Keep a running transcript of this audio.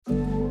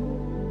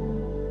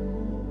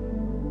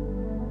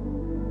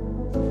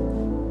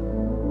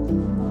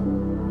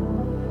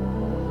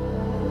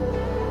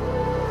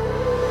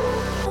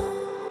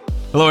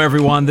Hello,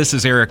 everyone. This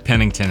is Eric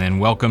Pennington, and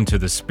welcome to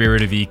the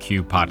Spirit of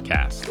EQ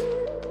podcast.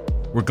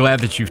 We're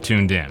glad that you've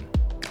tuned in.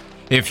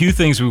 A few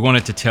things we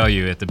wanted to tell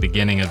you at the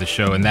beginning of the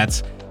show, and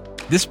that's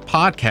this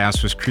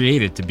podcast was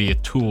created to be a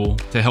tool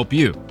to help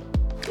you,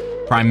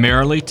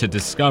 primarily to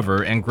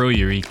discover and grow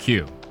your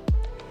EQ.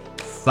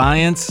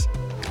 Science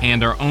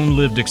and our own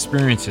lived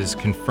experiences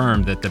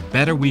confirm that the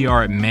better we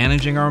are at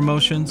managing our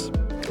emotions,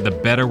 the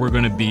better we're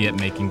going to be at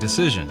making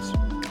decisions,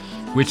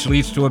 which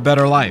leads to a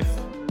better life.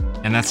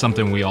 And that's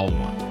something we all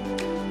want.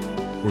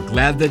 We're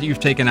glad that you've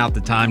taken out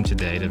the time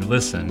today to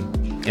listen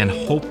and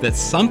hope that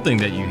something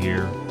that you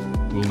hear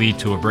will lead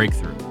to a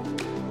breakthrough.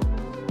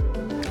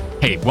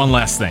 Hey, one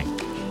last thing.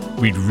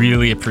 We'd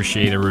really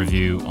appreciate a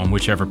review on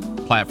whichever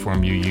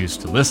platform you use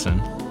to listen.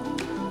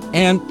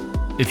 And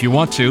if you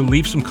want to,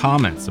 leave some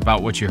comments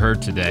about what you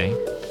heard today,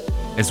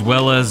 as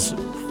well as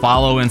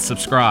follow and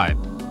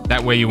subscribe.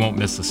 That way you won't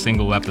miss a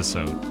single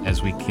episode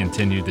as we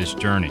continue this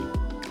journey.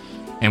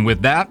 And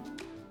with that,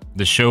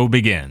 the show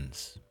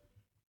begins.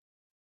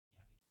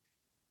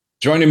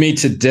 Joining me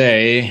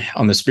today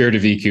on the Spirit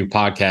of EQ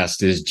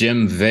podcast is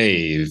Jim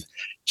Vaive.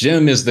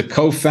 Jim is the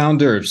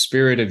co-founder of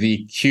Spirit of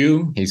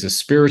EQ. He's a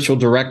spiritual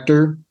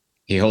director.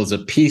 He holds a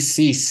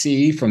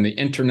PCC from the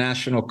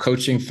International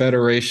Coaching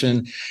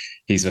Federation.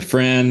 He's a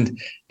friend,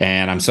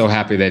 and I'm so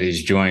happy that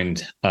he's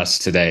joined us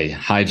today.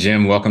 Hi,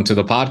 Jim. Welcome to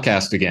the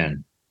podcast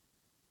again.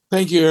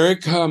 Thank you,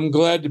 Eric. I'm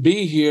glad to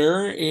be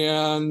here,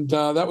 and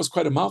that was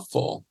quite a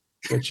mouthful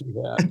that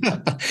you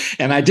had.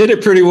 And I did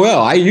it pretty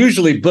well. I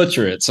usually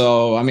butcher it.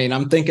 So,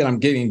 I'm thinking I'm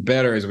getting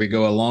better as we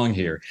go along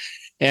here.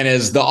 And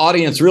as the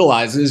audience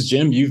realizes,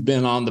 Jim, you've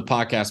been on the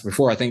podcast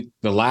before. I think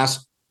the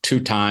last two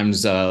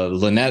times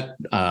Lynette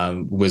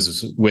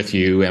was with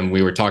you, and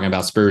we were talking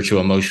about spiritual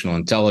emotional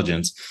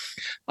intelligence.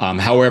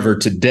 However,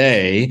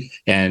 today,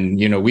 and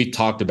we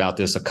talked about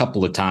this a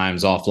couple of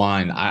times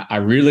offline, I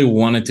really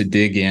wanted to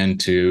dig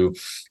into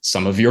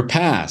some of your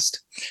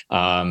past.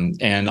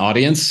 And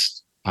audience,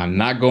 I'm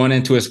not going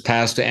into his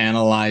past to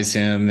analyze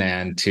him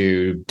and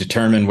to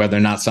determine whether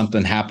or not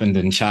something happened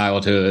in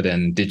childhood.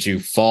 And did you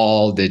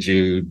fall? Did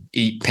you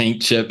eat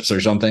paint chips or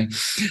something?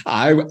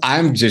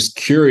 I'm just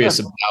curious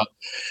about.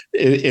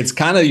 It's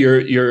kind of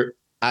your.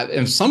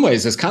 In some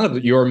ways, it's kind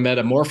of your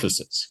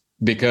metamorphosis,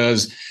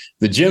 because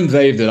the Jim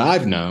Vaive that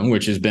I've known,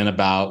 which has been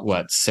about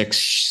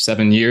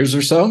 6-7 years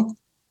or so.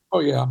 Oh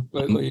yeah,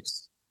 at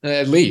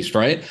least,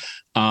 right?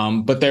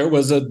 But there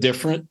was a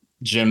different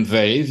Jim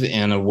Vaive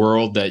in a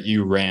world that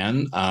you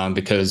ran,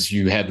 because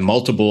you had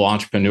multiple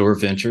entrepreneur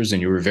ventures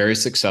and you were very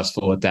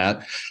successful at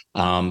that.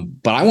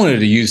 But I wanted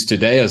to use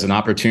today as an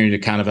opportunity to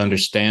kind of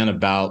understand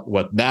about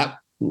what that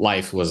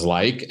life was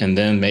like, and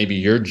then maybe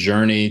your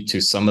journey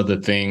to some of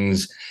the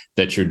things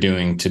that you're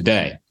doing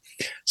today.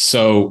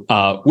 So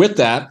with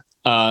that,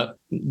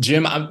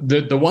 Jim,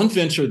 the one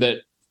venture that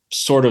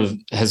sort of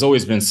has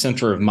always been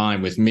center of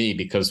mind with me,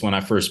 because when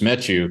I first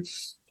met you,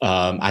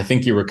 I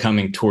think you were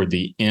coming toward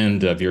the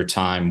end of your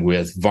time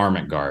with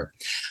Varmint Guard,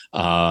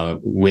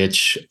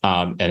 which,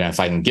 and if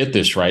I can get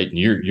this right, and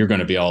you're going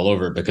to be all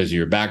over it because of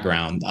your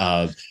background,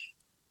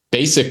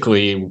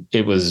 basically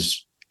it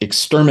was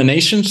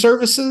extermination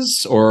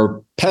services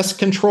or pest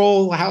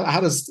control.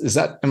 Is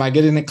that, am I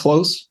getting it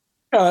close?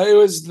 It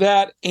was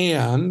that,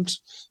 and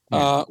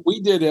we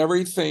did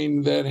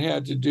everything that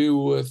had to do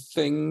with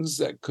things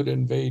that could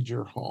invade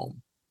your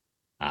home.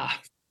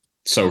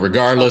 So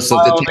regardless of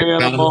the type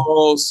of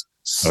animals,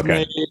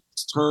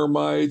 snakes,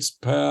 termites,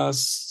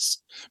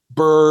 pests,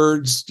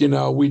 birds,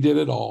 we did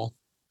it all.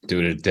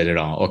 Did it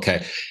all.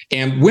 Okay.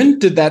 And when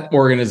did that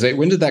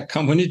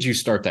come? When did you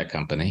start that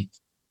company?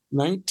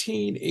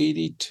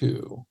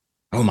 1982.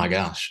 Oh my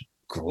gosh.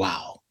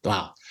 Wow.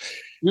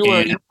 You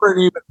weren't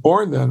even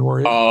born then, were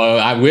you? Oh,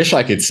 I wish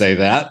I could say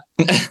that.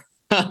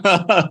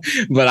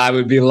 But I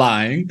would be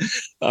lying.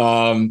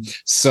 Founded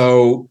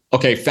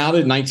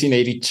in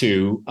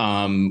 1982.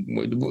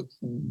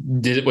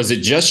 Was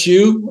it just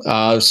you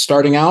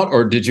starting out,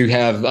 or did you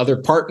have other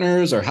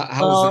partners, or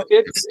how was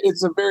it?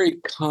 It's a very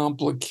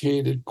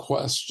complicated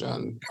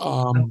question.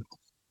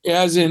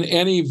 As in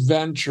any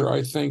venture,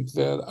 I think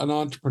that an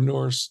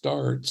entrepreneur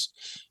starts,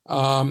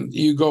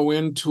 you go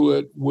into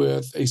it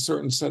with a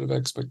certain set of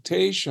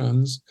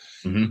expectations,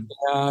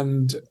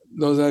 and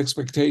those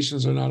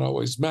expectations are not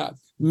always met.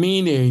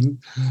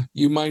 Meaning,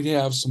 you might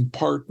have some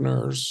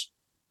partners,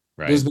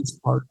 business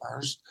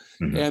partners,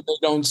 and they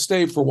don't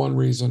stay for one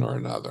reason or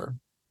another.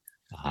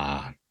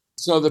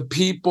 So the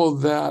people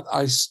that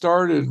I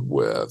started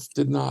with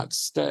did not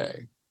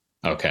stay.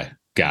 Okay,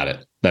 got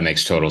it. That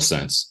makes total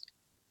sense.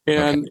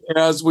 And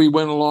as we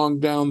went along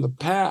down the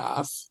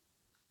path,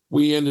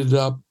 we ended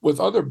up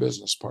with other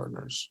business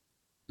partners.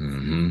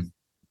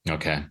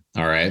 Okay.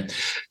 All right.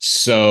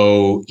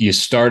 So you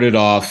started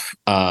off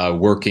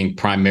working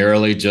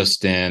primarily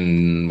just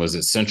in, was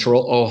it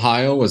Central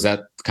Ohio? Was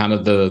that kind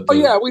of the... Oh,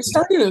 yeah. We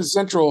started in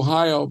Central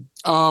Ohio.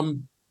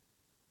 And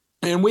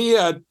we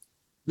had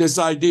this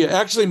idea.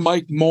 Actually,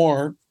 Mike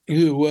Moore,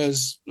 who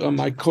was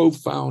my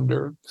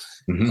co-founder,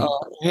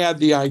 had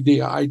the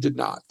idea. I did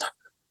not.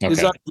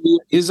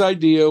 His Okay.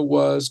 idea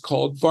was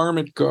called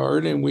Varmint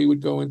Guard, and we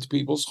would go into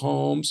people's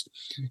homes.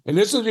 And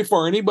this was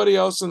before anybody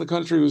else in the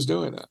country was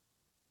doing it.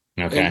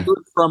 And Okay. we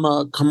would, from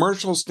a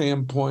commercial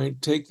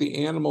standpoint, take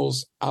the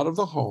animals out of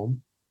the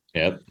home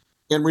Yep.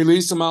 and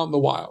release them out in the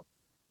wild,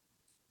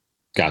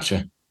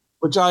 Gotcha.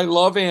 which I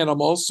love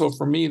animals. So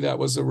for me, that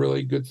was a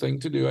really good thing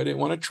to do. I didn't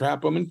want to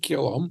trap them and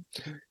kill them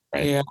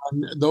Right. and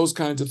those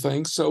kinds of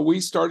things. So we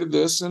started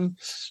this, and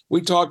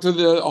we talked to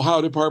the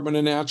Ohio Department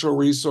of Natural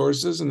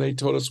Resources, and they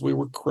told us we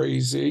were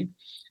crazy.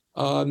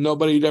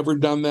 Nobody had ever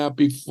done that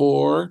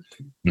before.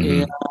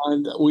 Mm-hmm.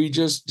 And we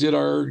just did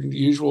our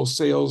usual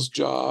sales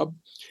job.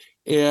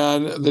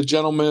 And the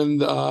gentleman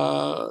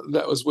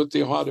that was with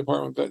the Ohio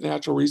Department of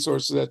Natural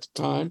Resources at the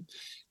time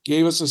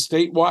gave us a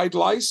statewide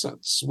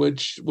license,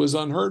 which was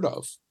unheard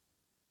of,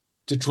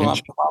 to drop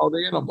wild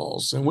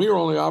animals. And we were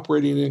only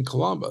operating in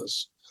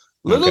Columbus.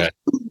 Little Okay.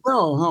 did we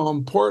know how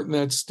important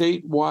that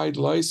statewide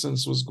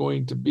license was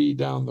going to be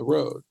down the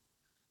road.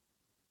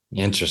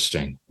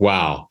 Interesting.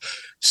 Wow.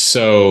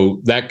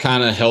 So that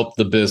kind of helped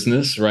the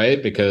business,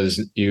 right?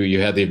 Because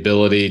you had the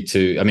ability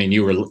to, I mean,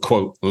 you were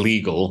quote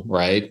legal,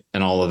 right?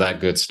 And all of that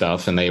good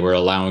stuff. And they were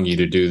allowing you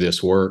to do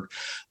this work.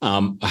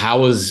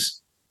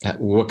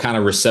 What kind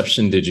of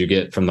reception did you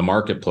get from the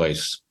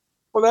marketplace?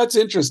 Well, that's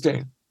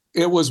interesting.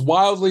 It was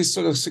wildly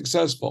sort of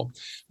successful.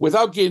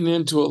 Without getting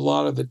into a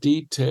lot of the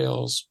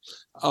details,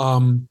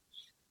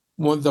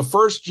 when the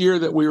first year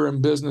that we were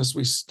in business,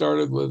 we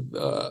started with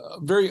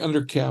very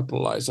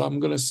undercapitalized. I'm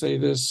going to say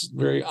this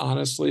very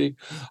honestly.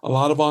 A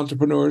lot of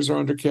entrepreneurs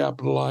are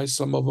undercapitalized.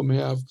 Some of them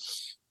have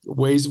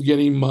ways of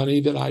getting money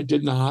that I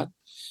did not.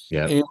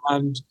 Yeah.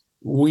 And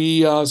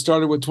we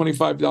started with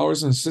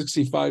 $25 and a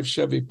 65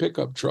 Chevy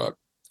pickup truck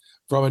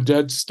from a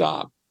dead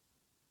stop.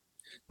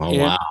 Oh,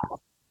 And wow.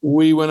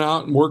 we went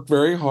out and worked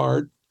very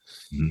hard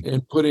Mhm.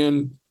 and put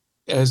in,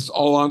 as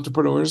all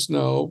entrepreneurs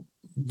know,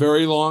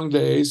 very long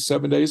days,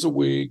 7 days a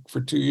week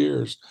for 2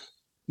 years.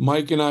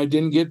 Mike and I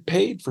didn't get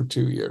paid for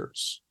 2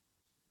 years.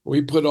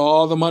 We put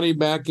all the money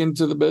back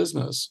into the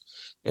business.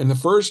 In the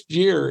first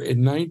year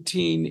in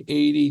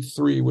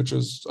 1983, which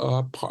was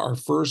our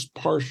first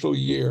partial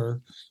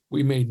year,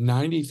 we made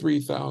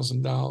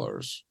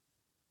 $93,000.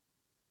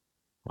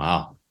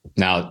 Wow.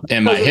 Now,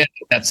 in my head,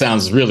 that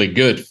sounds really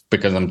good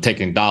because I'm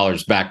taking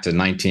dollars back to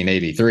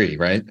 1983,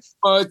 right?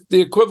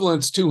 The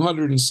equivalent's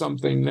 200 and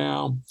something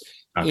now.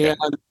 Okay.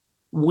 And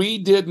we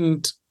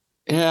didn't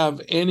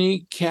have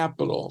any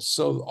capital.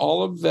 So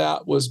all of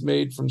that was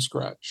made from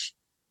scratch.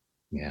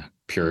 Yeah.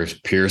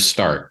 Pure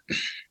start.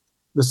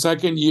 The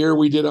second year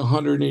we did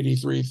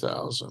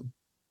 183,000.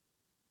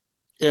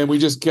 And we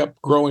just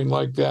kept growing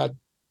like that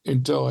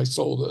until I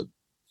sold it.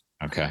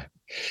 Okay.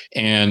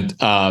 And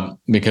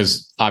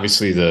because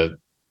obviously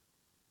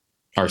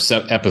our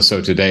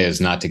episode today is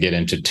not to get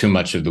into too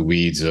much of the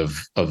weeds of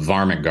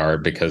Varmint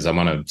Guard, because I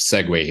want to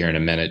segue here in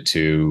a minute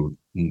to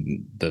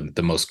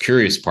the most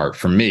curious part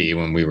for me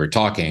when we were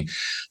talking.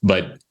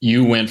 But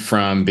you went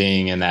from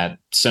being in that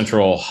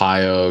central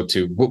Ohio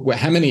to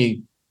how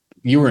many?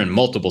 You were in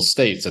multiple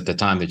states at the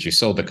time that you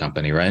sold the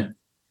company, right?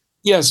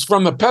 Yes,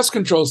 from a pest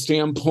control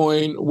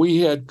standpoint, we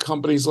had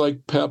companies like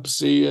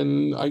Pepsi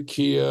and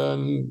IKEA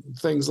and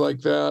things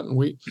like that. And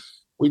we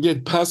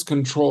did pest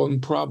control in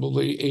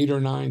probably 8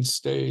 or 9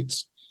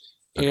 states.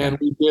 Okay. And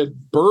we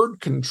did bird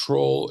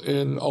control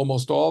in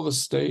almost all the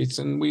states.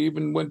 And we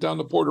even went down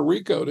to Puerto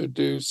Rico to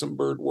do some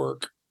bird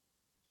work.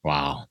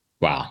 Wow.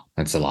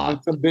 That's a lot.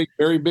 With some big,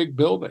 very big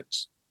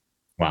buildings.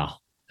 Wow.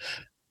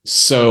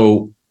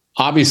 So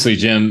obviously,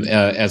 Jim,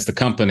 as the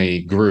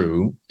company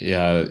grew,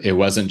 it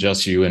wasn't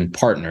just you and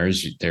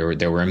partners. There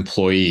were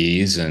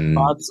employees and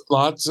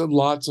lots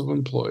of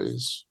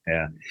employees.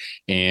 Yeah,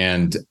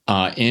 and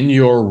in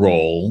your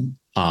role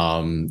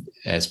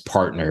as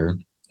partner,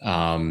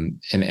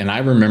 and I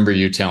remember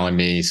you telling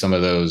me some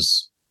of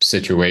those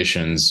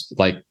situations,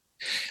 like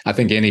I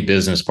think any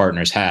business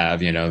partners have,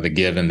 the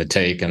give and the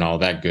take and all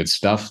that good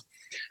stuff.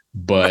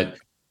 But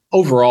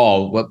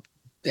overall,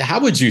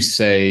 how would you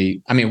say,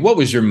 I mean, what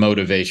was your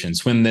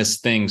motivations when this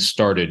thing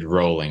started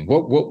rolling?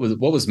 What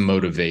was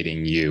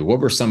motivating you? What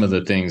were some of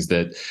the things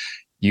that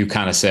you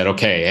kind of said,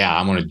 okay, yeah,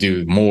 I'm going to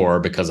do more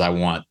because I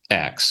want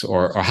X,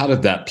 or how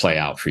did that play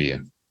out for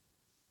you?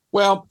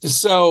 Well,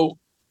 so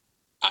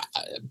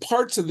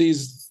parts of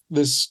this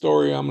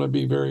story, I'm going to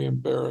be very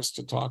embarrassed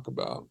to talk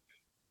about.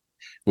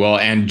 Well,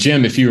 and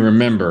Jim, if you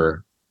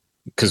remember,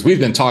 because we've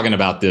been talking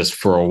about this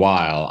for a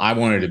while, I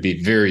wanted to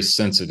be very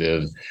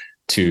sensitive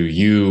to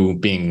you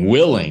being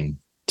willing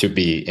to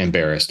be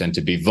embarrassed and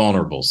to be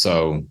vulnerable.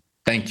 So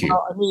thank you.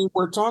 Well, I mean,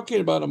 we're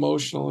talking about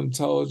emotional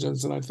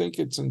intelligence, and I think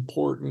it's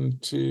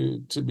important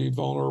to be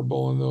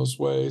vulnerable in those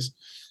ways.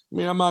 I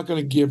mean, I'm not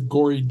going to give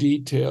gory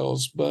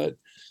details, but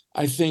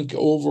I think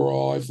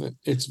overall, I think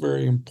it's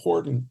very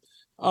important.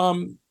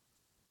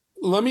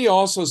 Let me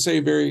also say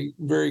very,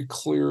 very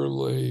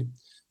clearly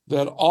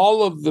that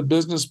all of the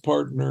business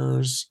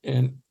partners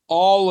and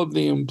all of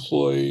the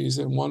employees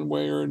in one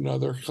way or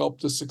another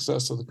helped the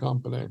success of the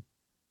company.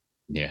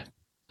 Yeah,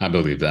 I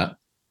believe that.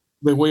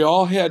 But we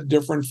all had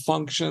different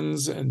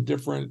functions and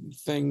different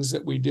things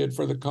that we did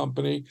for the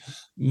company.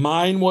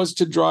 Mine was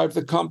to drive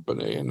the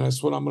company, and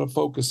that's what I'm going to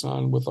focus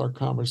on with our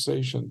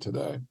conversation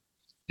today.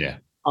 Yeah.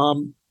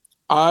 When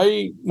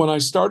I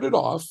started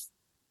off,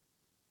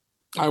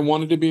 I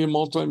wanted to be a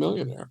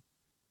multimillionaire.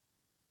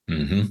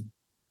 Mm-hmm.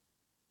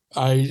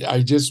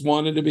 I just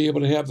wanted to be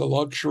able to have the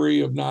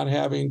luxury of not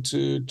having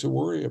to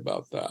worry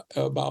about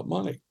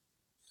money.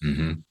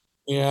 Mm-hmm.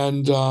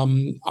 And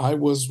I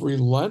was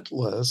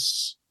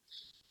relentless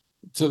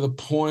to the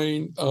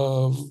point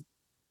of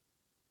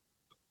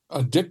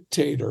a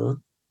dictator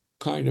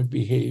kind of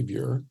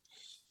behavior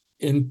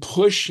in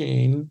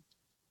pushing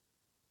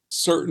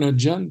certain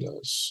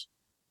agendas.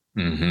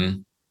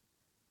 Mm-hmm.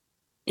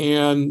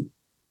 And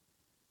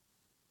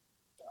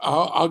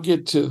I'll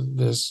get to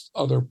this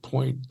other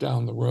point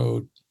down the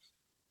road.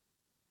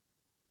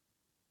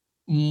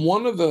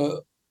 One of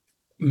the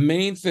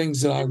main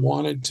things that I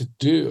wanted to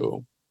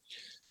do,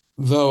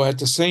 though, at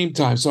the same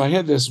time, so I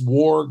had this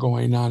war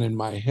going on in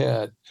my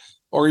head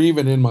or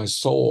even in my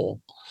soul.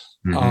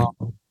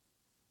 Mm-hmm.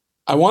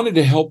 I wanted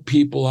to help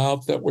people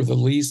out that were the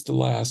least, the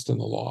last, and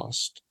the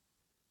lost.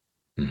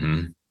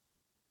 Mm-hmm.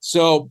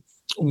 So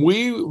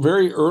we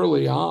very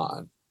early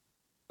on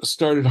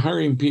started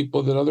hiring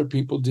people that other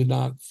people did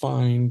not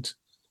find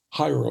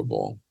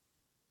hireable.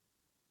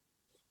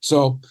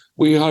 So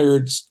we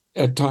hired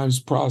at times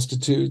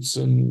prostitutes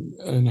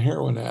and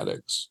heroin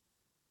addicts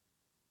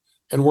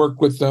and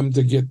worked with them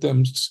to get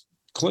them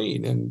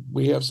clean. And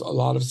we have a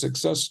lot of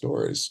success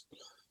stories.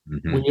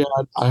 Mm-hmm.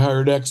 I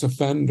hired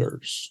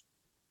ex-offenders,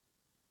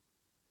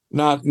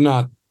 not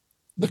the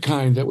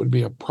kind that would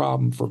be a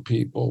problem for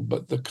people,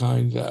 but the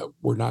kind that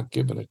were not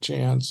given a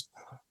chance.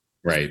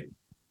 Right.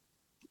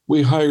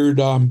 We hired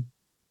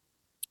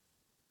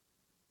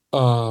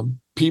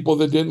people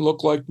that didn't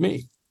look like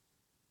me.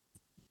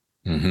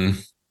 Mm-hmm.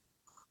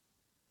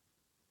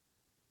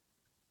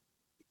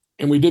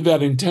 And we did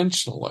that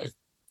intentionally.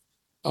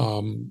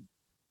 Did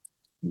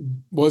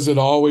it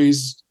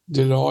always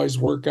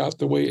work out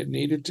the way it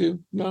needed to?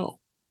 No.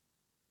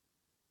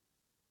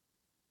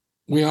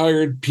 We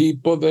hired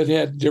people that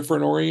had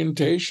different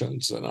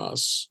orientations than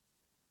us.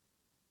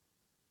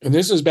 And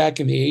this was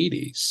back in the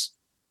 80s.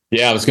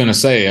 Yeah, I was going to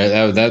say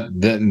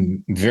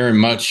that very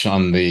much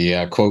on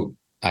the quote,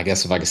 I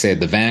guess if I could say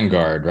it, the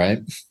vanguard, right?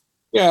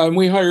 Yeah, and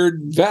we hired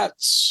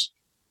vets.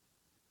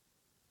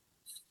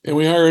 And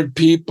we hired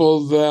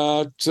people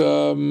that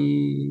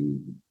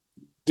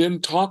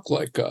didn't talk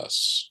like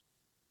us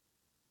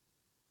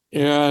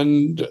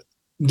and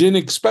didn't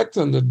expect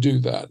them to do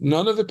that.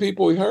 None of the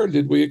people we hired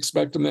did we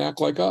expect them to act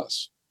like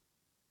us.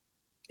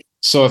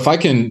 So if I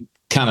can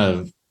kind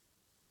of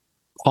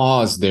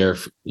pause there,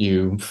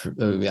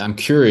 I'm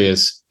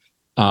curious.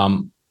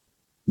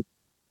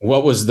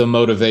 What was the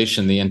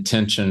motivation, the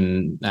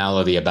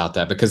intentionality about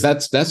that? Because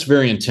that's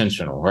very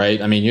intentional,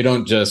 right? I mean, you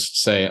don't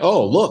just say,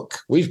 "Oh, look,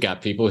 we've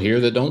got people here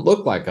that don't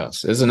look like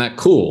us. Isn't that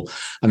cool?"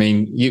 I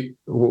mean,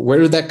 where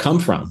did that come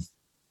from?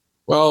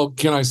 Well,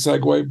 can I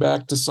segue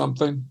back to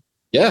something?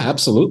 Yeah,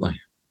 absolutely.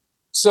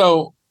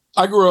 So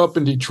I grew up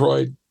in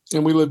Detroit,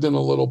 and we lived in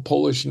a little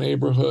Polish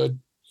neighborhood,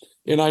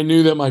 and I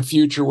knew that my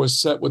future was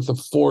set with the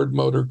Ford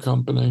Motor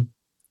Company.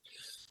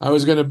 I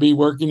was going to be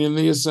working in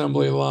the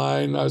assembly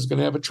line. I was going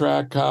to have a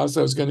track house.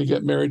 I was going to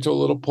get married to a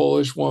little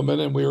Polish woman,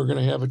 and we were going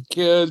to have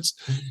kids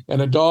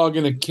and a dog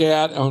and a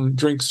cat and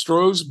drink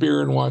Stroh's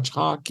beer and watch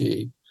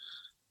hockey.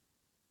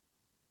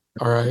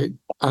 All right.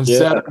 On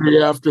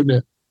Saturday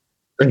afternoon.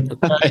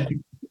 Okay?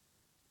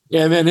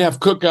 And then have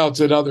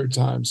cookouts at other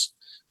times.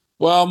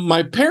 Well,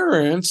 my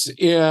parents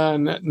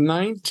in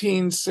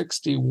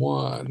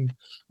 1961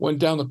 went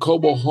down to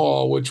Cobo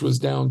Hall, which was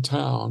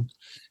downtown.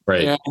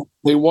 Right. And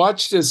they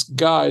watched this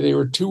guy. They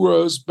were 2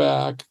 rows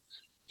back,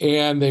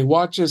 and they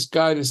watched this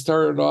guy that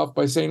started off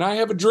by saying, "I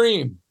have a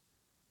dream."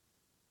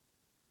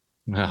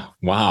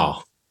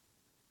 Wow.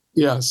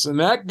 Yes, and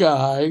that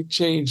guy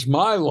changed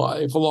my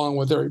life along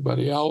with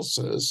everybody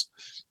else's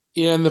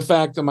in the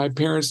fact that my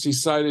parents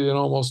decided in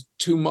almost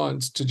 2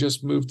 months to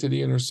just move to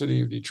the inner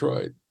city of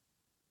Detroit.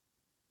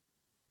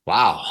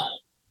 Wow.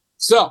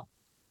 So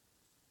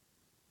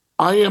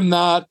I am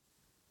not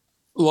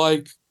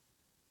like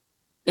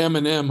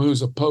Eminem,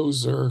 who's a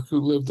poser, who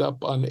lived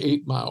up on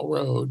 8 Mile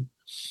Road.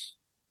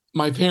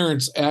 My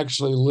parents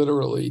actually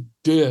literally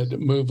did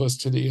move us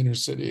to the inner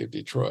city of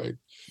Detroit.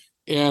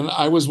 And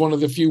I was one of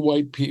the few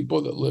white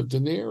people that lived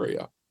in the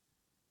area.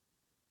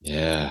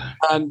 Yeah.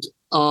 And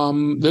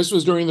this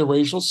was during the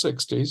racial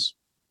 60s.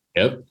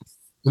 Yep.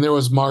 And there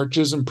was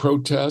marches and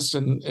protests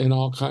and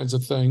all kinds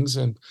of things.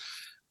 And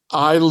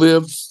I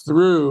lived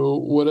through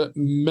what it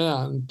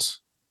meant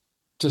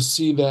to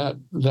see that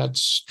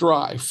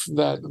strife,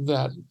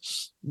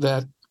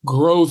 that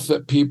growth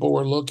that people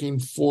were looking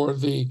for,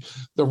 the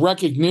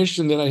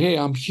recognition that hey,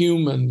 I'm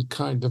human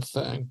kind of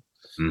thing.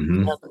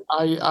 Mm-hmm.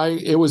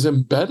 It was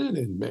embedded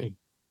in me.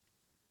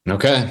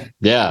 Okay.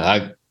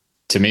 Yeah.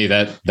 To me,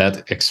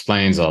 that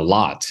explains a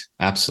lot.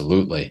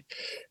 Absolutely.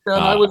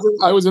 And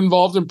I was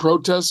involved in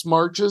protest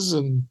marches,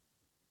 and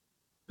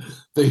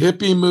the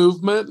hippie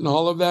movement and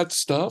all of that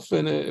stuff.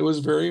 And it was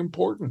very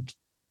important.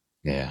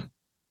 Yeah.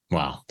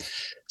 Wow.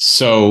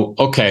 So,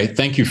 okay.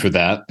 Thank you for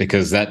that,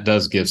 because that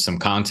does give some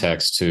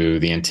context to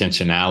the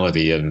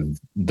intentionality of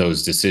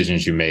those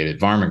decisions you made at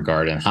Varmint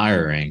Guard and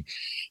hiring.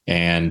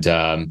 And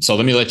so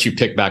let me let you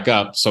pick back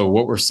up. So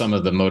what were some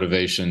of the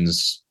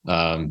motivations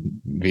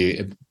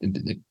going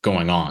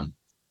on?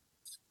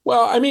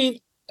 Well, I mean,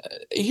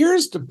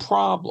 here's the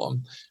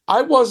problem.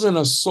 I wasn't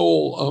a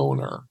sole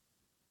owner.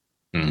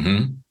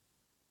 Mm-hmm.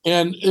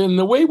 And in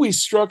the way we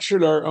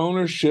structured our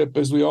ownership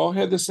is we all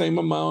had the same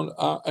amount.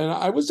 And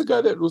I was the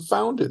guy that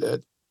founded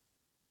it.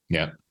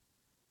 Yeah.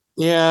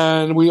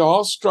 And we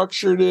all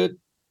structured it.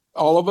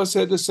 All of us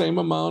had the same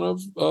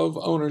amount of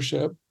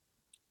ownership.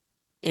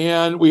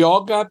 And we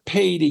all got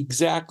paid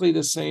exactly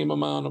the same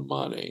amount of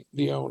money,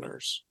 the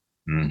owners.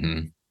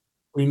 Mm-hmm.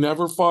 We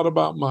never fought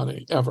about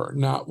money, ever.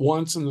 Not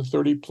once in the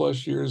 30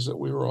 plus years that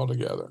we were all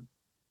together.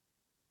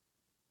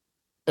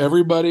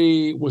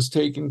 Everybody was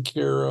taken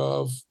care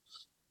of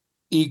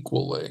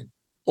equally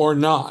or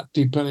not,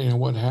 depending on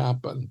what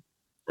happened.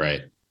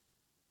 Right.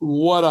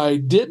 What I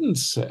didn't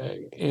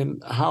say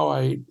and how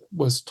I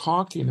was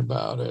talking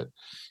about it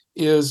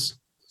is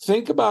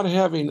think about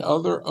having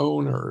other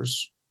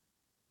owners,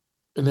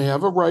 and they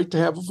have a right to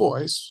have a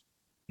voice.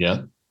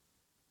 Yeah.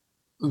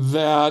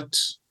 That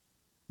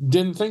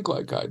didn't think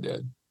like I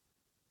did.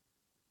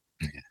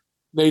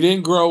 They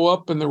didn't grow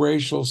up in the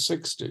racial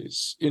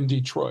 60s in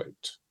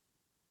Detroit.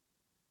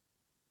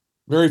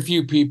 Very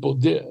few people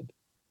did.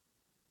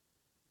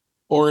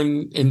 Or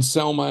in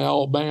Selma,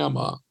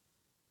 Alabama,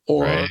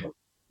 or right.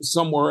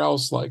 somewhere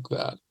else like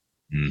that.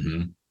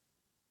 Mm-hmm.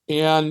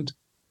 And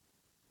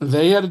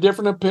they had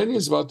different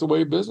opinions about the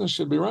way business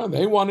should be run.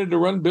 They wanted to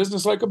run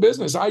business like a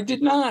business. I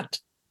did not.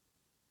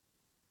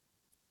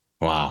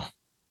 Wow.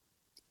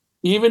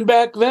 Even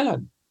back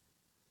then.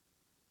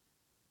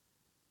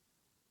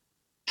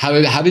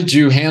 How did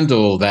you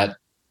handle that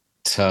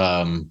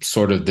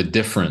sort of the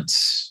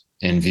difference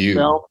in view?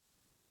 Well,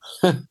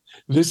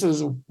 this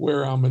is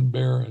where I'm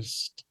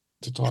embarrassed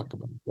to talk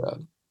about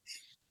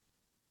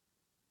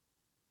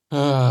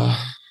that.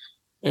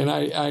 And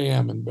I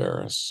am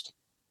embarrassed.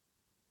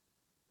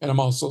 And I'm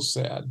also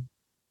sad.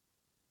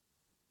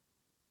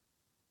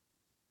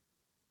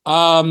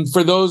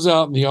 For those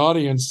out in the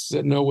audience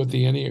that know what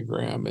the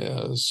Enneagram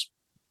is,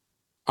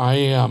 I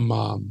am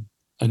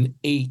an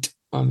 8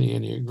 on the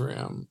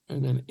Enneagram,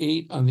 and an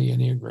 8 on the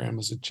Enneagram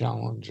is a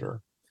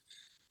challenger,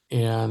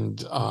 and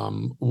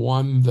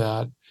one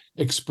that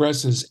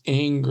expresses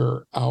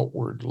anger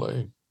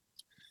outwardly.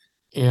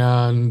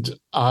 And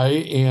I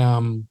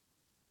am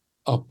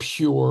a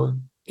pure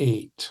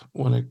 8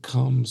 when it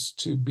comes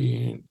to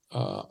being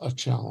a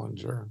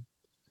challenger.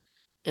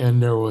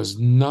 And there was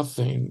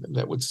nothing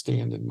that would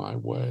stand in my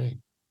way,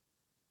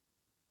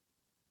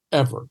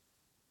 ever,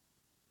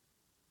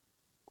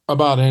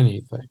 about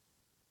anything.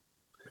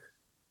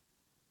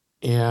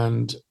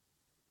 And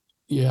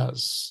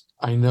yes,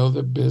 I know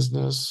that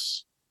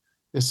business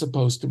is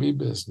supposed to be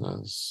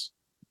business.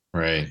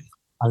 Right.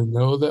 I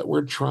know that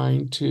we're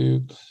trying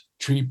to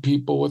treat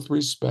people with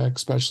respect,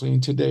 especially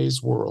in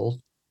today's world.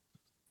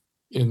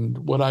 And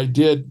what I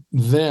did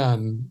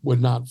then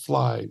would not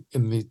fly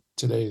in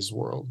today's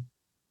world,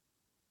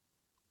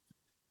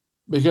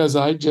 because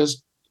I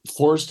just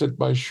forced it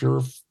by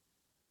sheer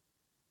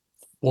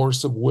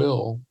force of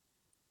will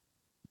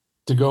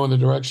to go in the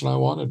direction I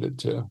wanted it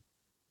to.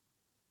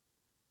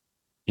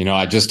 You know,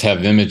 I just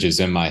have images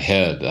in my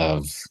head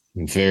of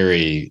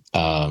very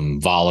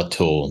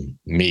volatile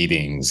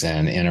meetings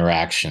and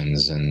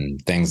interactions and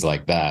things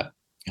like that.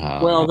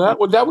 Well,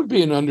 that would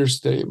be an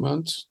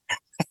understatement.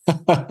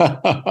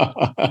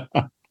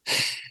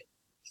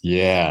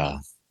 Yeah.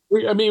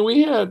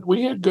 We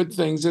had good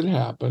things that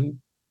happened.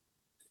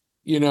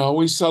 You know,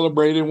 we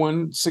celebrated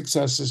when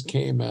successes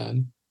came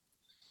in.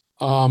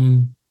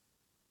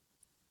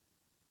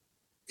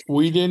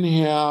 We didn't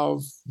have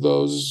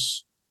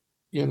those,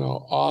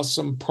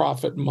 awesome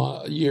profit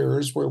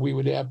years where we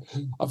would have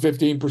a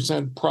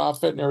 15%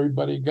 profit and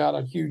everybody got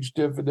a huge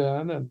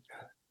dividend and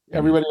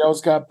everybody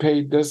else got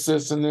paid this,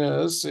 and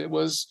this. It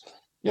was,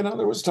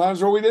 there was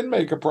times where we didn't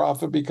make a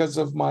profit because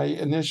of my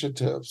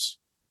initiatives.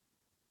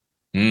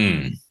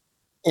 Mm.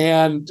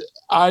 And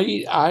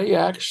I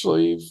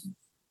actually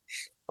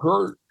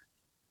hurt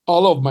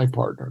all of my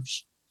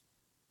partners.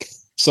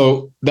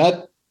 So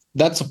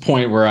that's a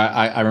point where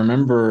I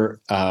remember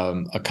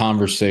a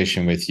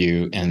conversation with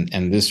you,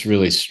 and this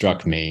really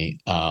struck me.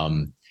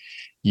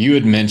 You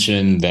had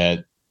mentioned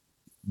that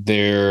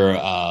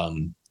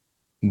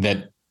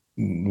that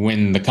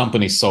when the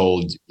company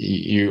sold,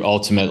 you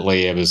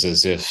ultimately, it was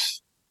as if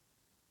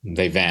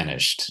they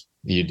vanished.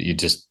 You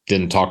just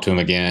didn't talk to them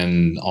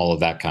again, all of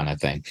that kind of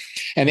thing.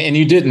 And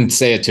you didn't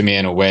say it to me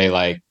in a way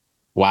like,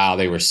 wow,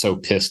 they were so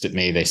pissed at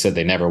me, they said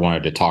they never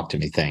wanted to talk to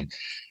me thing.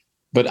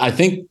 But I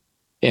think,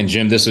 and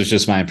Jim, this was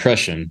just my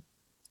impression.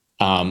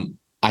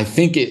 I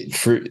think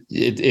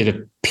it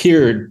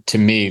appeared to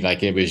me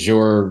like it was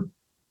your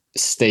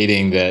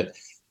stating that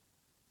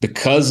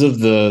because of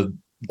the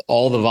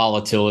all the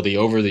volatility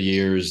over the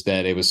years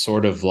that it was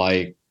sort of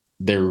like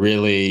there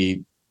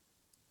really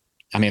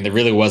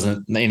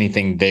wasn't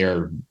anything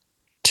there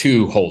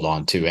to hold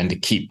on to and to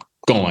keep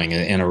going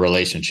in a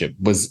relationship.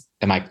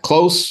 Am I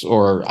close,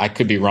 or I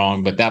could be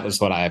wrong, but that was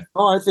what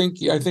Oh, I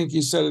think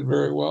you said it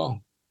very well.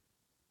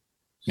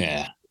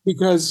 Yeah.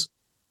 Because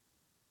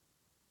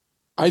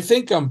I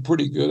think I'm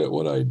pretty good at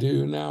what I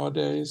do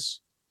nowadays.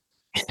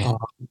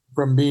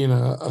 From being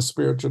a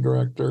spiritual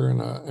director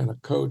and a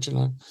coach,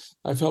 and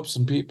I've helped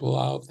some people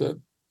out that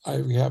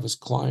I have as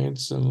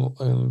clients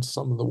in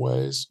some of the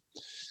ways.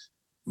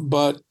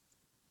 But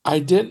I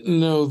didn't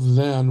know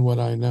then what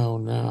I know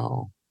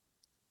now.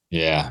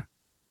 Yeah.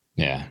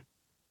 Yeah.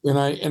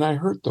 And I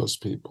hurt those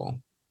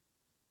people.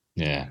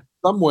 Yeah. In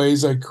some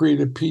ways I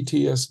created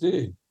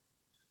PTSD.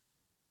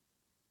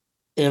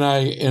 And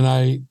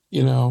I,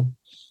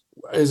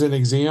 as an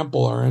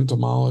example, our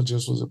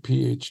entomologist was a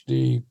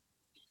PhD,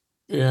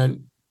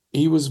 and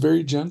he was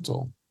very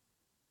gentle.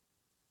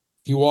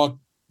 He walked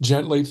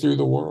gently through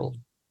the world.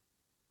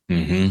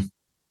 Mm-hmm.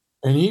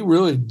 And he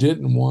really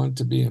didn't want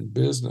to be in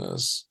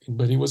business,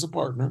 but he was a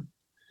partner.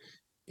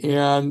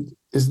 And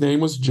his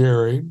name was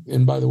Jerry.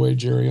 And by the way,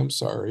 Jerry, I'm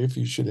sorry if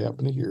you should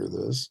happen to hear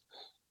this,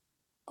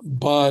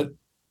 but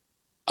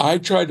I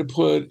tried to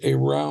put a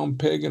round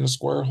peg in a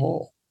square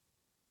hole.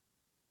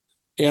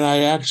 And I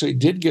actually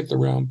did get the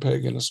round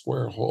peg in a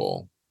square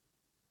hole.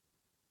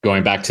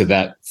 Going back to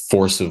that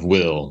force of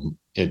will,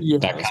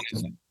 Yes, that kind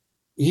of thing.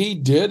 he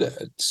did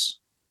it.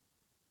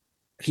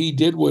 He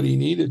did what he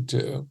needed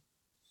to.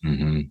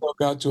 Mm-hmm.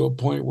 Got to a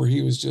point where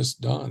he was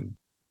just done.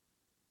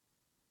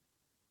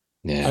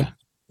 Yeah.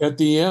 At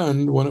the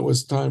end, when it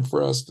was time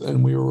for us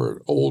and we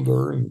were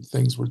older and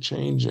things were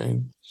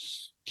changing,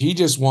 he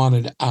just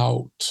wanted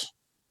out.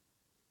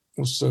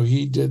 So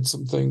he did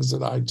some things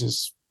that I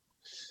just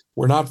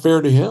were not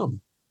fair to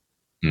him.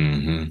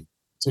 Mm-hmm.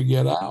 To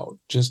get out,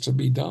 just to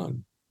be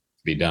done.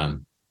 Be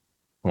done.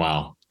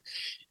 Wow.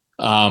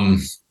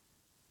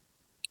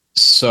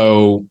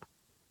 So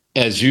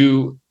as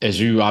you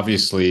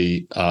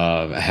obviously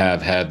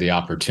have had the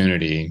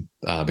opportunity,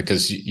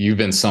 because you've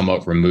been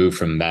somewhat removed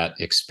from that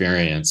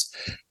experience,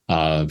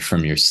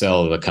 from your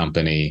sale of the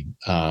company,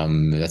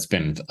 that's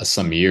been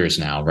some years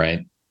now,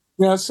 right?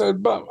 Yeah, so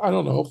about, I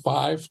don't know,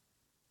 5.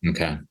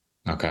 Okay.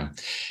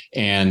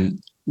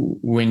 And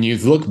when you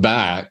look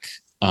back,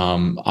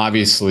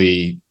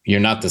 obviously you're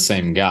not the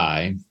same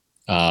guy.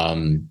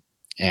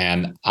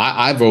 And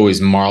I've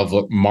always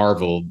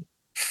marveled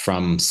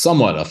from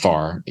somewhat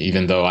afar,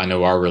 even though I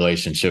know our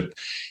relationship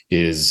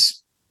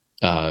is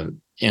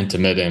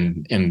intimate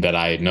in that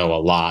I know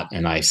a lot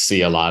and I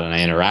see a lot and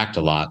I interact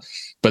a lot.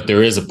 But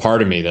there is a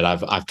part of me that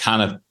I've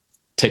kind of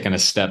taken a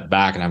step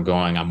back, and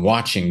I'm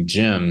watching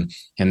Jim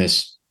and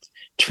this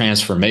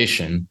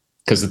transformation,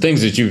 because the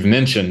things that you've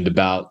mentioned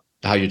about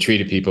how you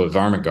treated people at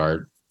Varmint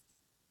Guard,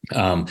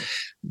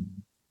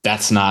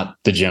 that's not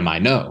the Jim I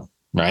know,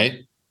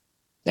 right?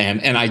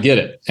 And I get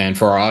it. And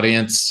for our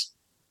audience,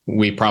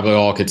 we probably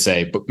all could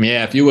say, but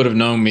yeah, if you would have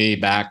known me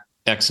back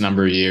X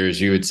number of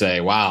years, you would say,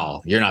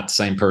 wow, you're not the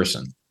same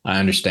person. I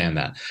understand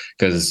that,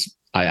 because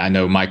I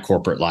know my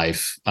corporate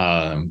life,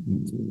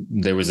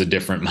 there was a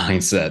different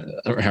mindset,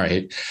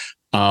 right?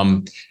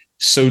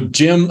 So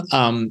Jim,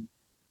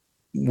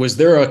 was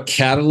there a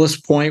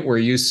catalyst point where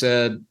you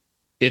said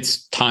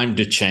it's time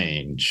to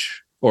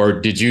change,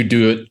 or did you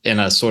do it in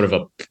a sort of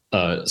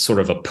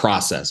a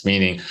process,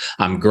 meaning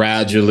I'm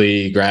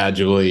gradually?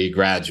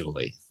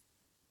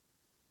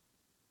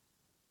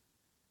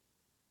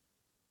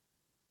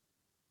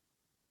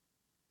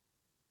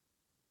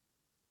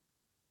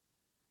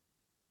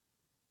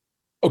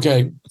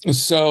 Okay,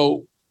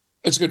 so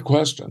it's a good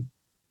question.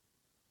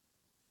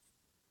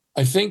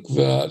 I think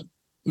that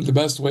the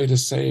best way to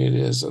say it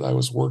is that I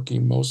was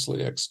working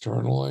mostly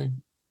externally,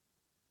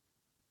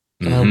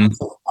 and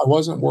Mm-hmm. I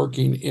wasn't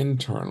working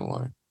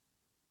internally.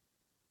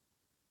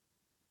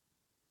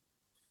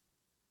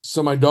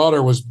 So my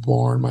daughter was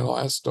born, my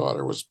last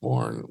daughter was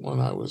born when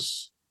I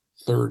was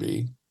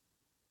 30,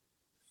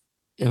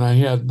 and I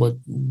had what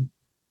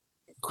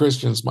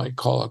Christians might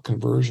call a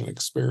conversion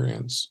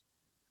experience.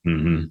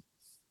 Mm-hmm.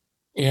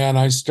 And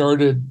I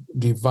started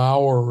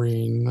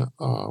devouring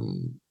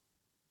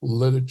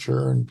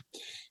literature,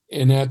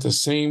 and at the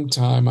same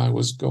time I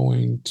was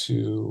going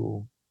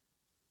to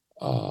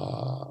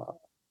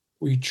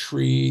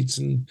retreats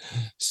and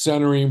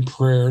centering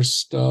prayer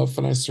stuff,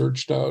 and I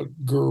searched out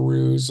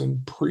gurus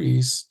and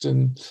priests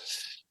and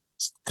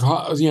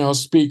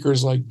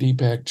speakers like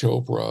Deepak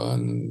Chopra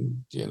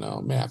and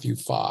Matthew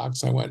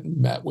Fox. I went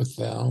and met with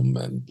them,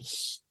 and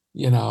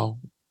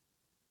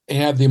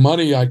had the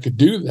money I could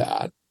do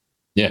that.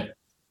 Yeah.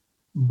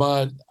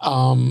 But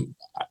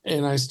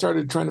and I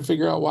started trying to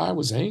figure out why I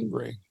was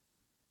angry.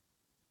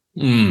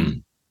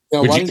 Mm.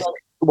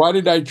 Why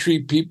did I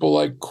treat people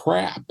like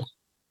crap?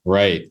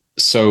 Right.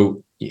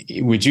 So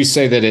would you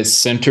say that it's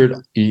centered,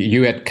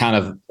 you had kind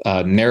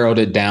of narrowed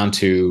it down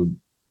to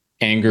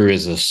anger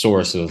is a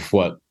source of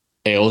what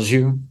ails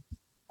you?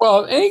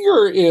 Well,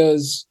 anger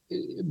is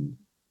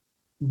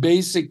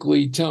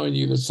basically telling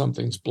you that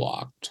something's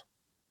blocked.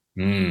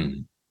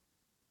 Mm.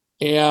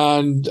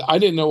 And I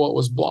didn't know what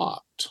was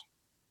blocked.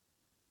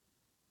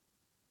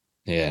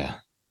 Yeah.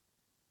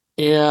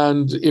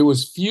 And it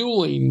was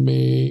fueling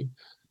me.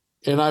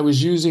 And I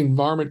was using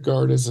Varmint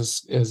Guard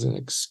as an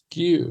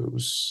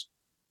excuse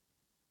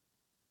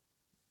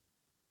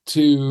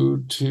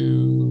to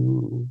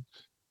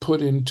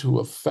put into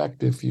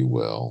effect, if you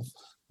will,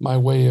 my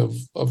way of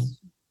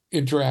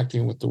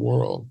interacting with the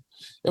world.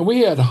 And we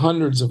had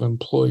hundreds of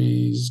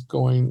employees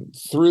going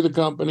through the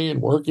company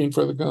and working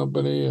for the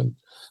company, and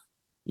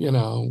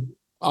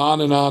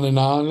on and on and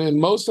on. And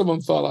most of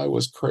them thought I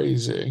was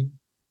crazy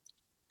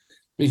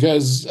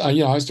because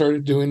I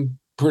started doing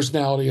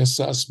personality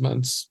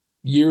assessments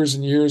years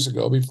and years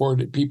ago before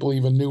people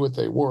even knew what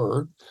they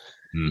were.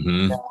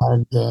 Mm-hmm.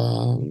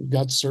 And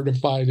got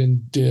certified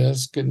in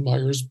DISC and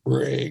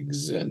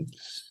Myers-Briggs and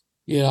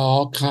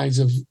all kinds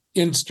of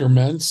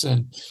instruments,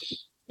 and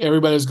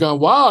everybody's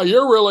going, wow,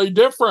 you're really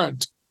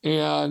different.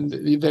 And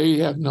they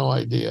have no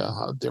idea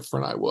how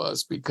different I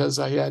was, because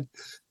I had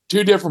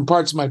two different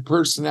parts of my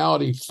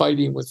personality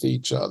fighting with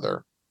each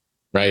other.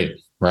 Right.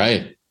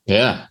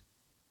 Yeah.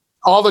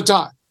 All the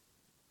time.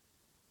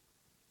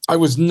 I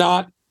was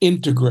not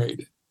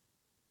integrated.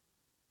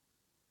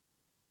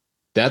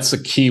 That's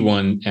a key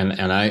one.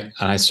 And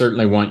I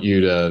certainly want you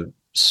to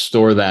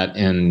store that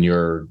in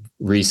your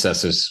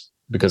recesses,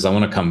 because I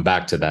want to come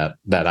back to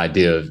that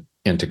idea of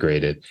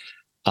integrated.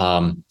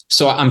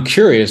 So I'm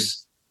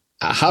curious,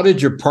 how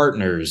did your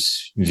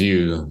partners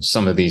view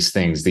some of these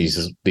things,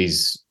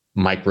 these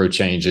micro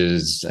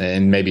changes,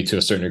 and maybe to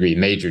a certain degree,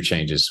 major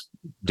changes?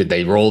 Did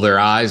they roll their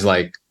eyes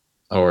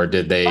or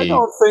did they?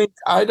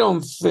 I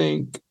don't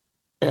think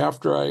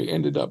after I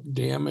ended up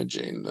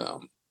damaging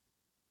them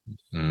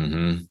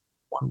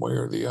one way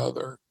or the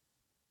other,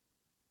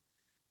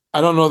 I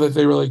don't know that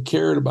they really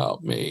cared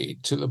about me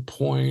to the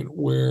point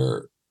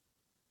where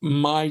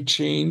my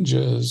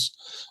changes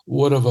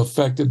would have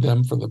affected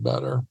them for the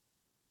better.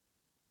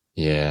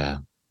 Yeah.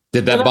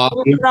 Did that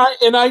bother you?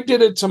 And I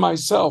did it to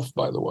myself,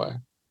 by the way.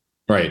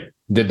 Right.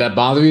 Did that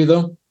bother you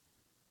though?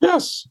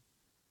 Yes.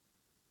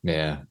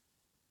 Yeah.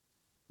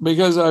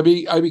 Because I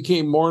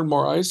became more and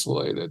more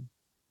isolated.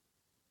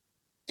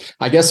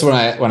 I guess when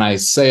I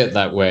say it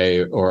that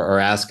way or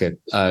ask it,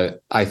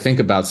 I think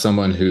about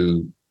someone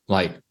who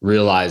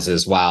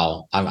realizes,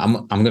 wow,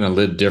 I'm going to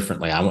live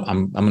differently.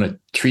 I'm going to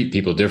treat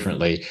people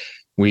differently.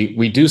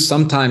 We do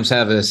sometimes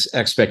have this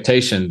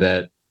expectation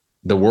that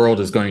the world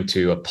is going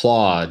to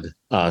applaud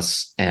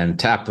us and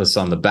tap us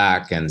on the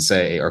back and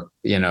say,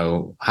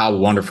 how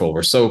wonderful.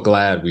 We're so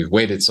glad we've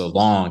waited so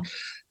long.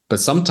 But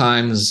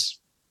sometimes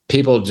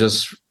people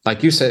just,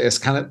 like you said, it's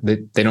kind of,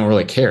 they don't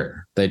really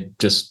care. They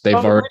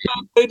didn't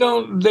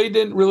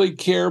really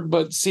care,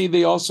 but see,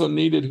 they also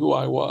needed who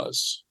I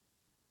was.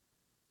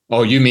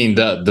 Oh, you mean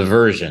the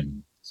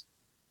version?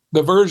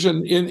 The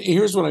version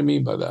here's what I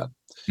mean by that.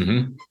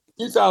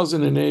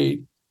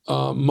 2008,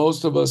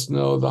 most of us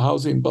know the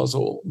housing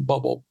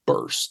bubble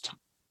burst.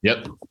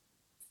 Yep.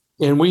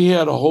 And we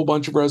had a whole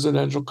bunch of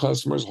residential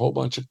customers, a whole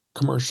bunch of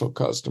commercial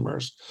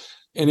customers.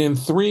 And in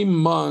 3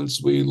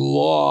 months, we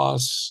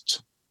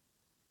lost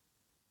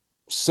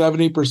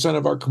 70%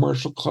 of our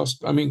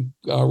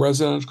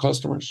residential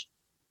customers.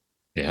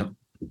 Yeah.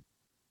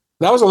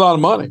 That was a lot of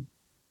money.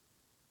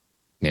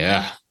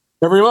 Yeah.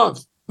 Every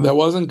month that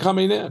wasn't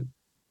coming in.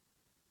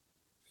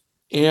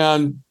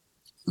 And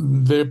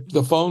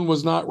the phone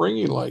was not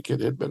ringing like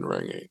it had been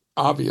ringing,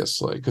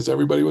 obviously, because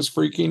everybody was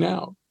freaking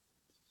out.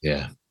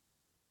 Yeah.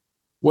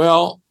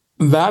 Well,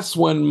 that's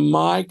when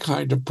my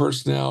kind of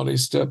personality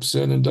steps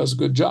in and does a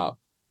good job.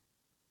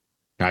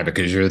 Right,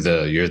 because you're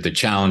the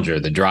challenger,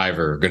 the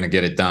driver, going to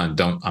get it done.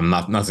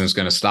 Nothing's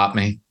going to stop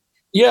me.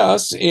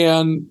 Yes,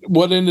 and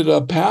what ended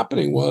up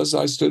happening was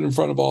I stood in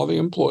front of all the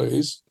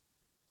employees.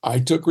 I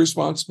took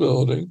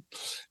responsibility,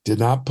 did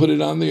not put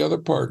it on the other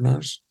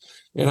partners,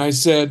 and I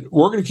said,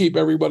 we're going to keep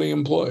everybody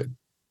employed.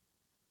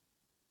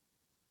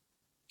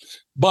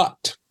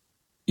 But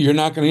you're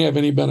not going to have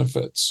any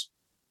benefits.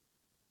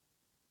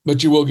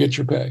 But you will get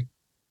your pay.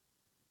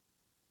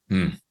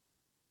 And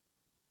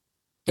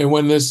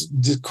when this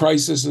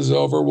crisis is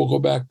over, we'll go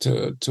back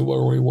to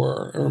where we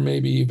were, or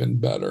maybe even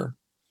better.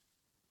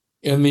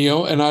 And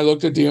I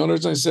looked at the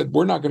owners and I said,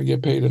 we're not going to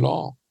get paid at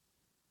all.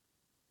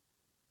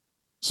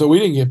 So we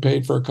didn't get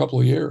paid for a couple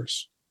of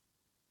years.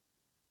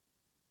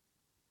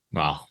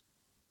 Wow.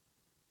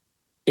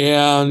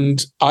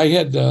 And I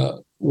had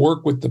to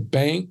work with the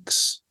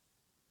banks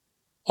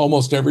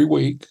almost every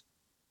week.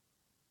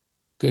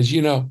 Because,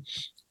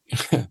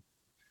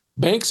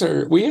 banks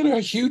we had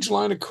a huge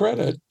line of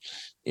credit.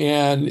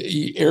 And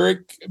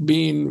Eric,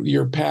 being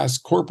your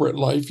past corporate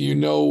life,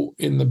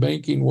 in the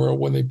banking world,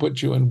 when they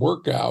put you in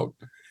workout,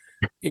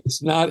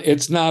 it's not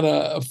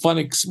a fun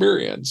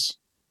experience.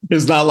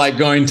 It's not like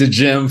going to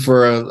gym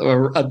for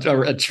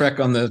a trek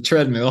on the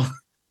treadmill.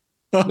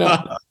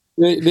 No,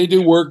 they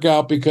do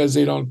workout because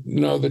they don't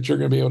know that you're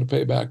going to be able to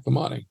pay back the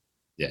money.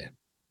 Yeah.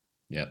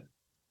 Yeah.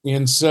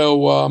 And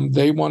so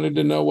they wanted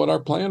to know what our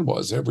plan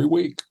was every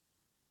week.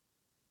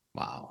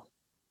 Wow.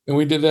 And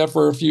we did that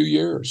for a few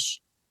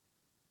years.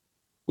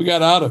 We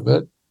got out of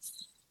it.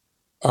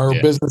 Our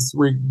Yeah. business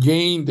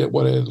regained at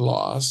what it had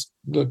lost.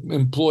 The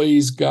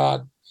employees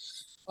got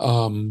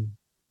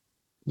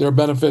their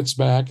benefits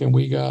back, and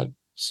we got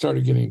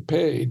started getting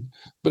paid,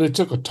 but it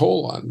took a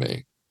toll on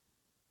me.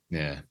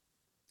 Yeah.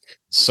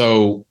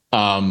 So,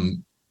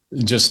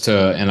 just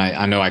to, and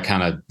I know I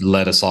kind of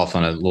led us off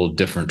on a little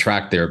different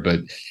track there, but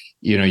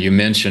you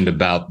mentioned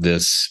about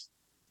this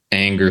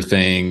anger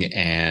thing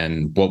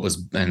and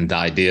the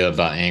idea of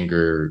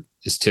anger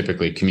is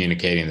typically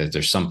communicating that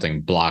there's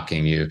something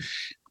blocking you.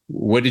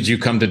 What did you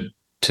come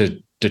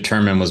to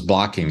determine was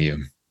blocking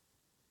you?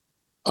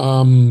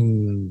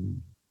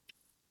 Um,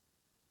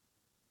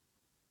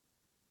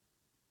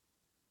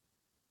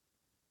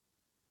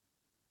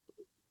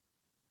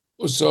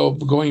 so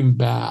going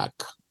back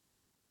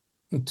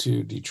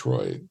to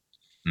Detroit,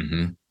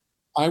 Mm-hmm.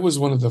 I was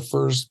one of the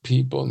first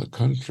people in the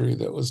country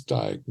that was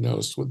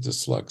diagnosed with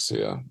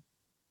dyslexia,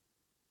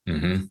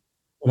 Mm-hmm.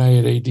 and I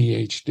had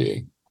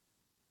ADHD.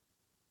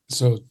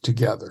 So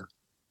together,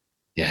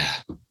 Yeah.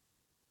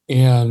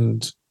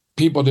 and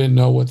people didn't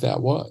know what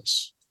that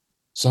was.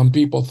 Some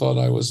people thought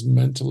I was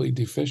mentally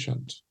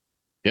deficient,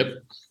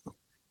 Yep.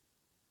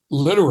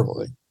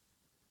 literally.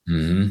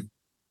 Mm-hmm.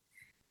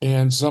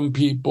 And some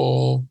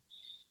people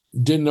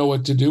didn't know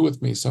what to do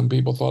with me. Some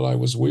people thought I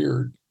was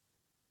weird.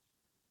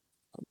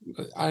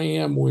 I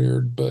am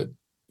weird, but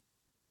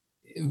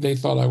they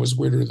thought I was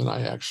weirder than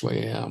I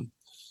actually am.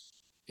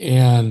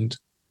 And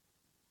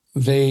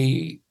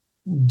they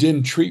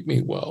didn't treat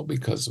me well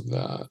because of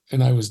that.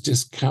 And I was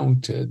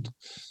discounted.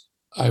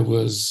 I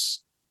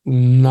was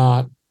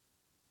not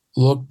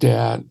looked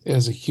at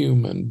as a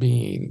human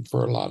being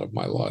for a lot of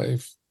my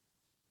life.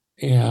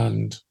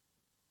 And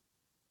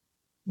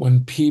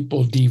when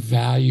people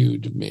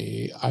devalued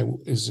me, I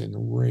was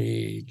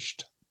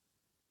enraged.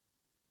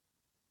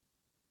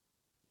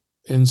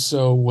 And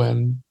so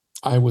when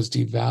I was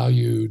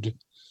devalued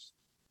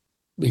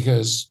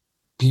because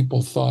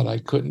people thought I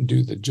couldn't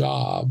do the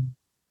job,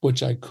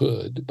 which I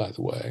could, by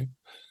the way,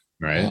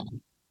 Right.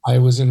 I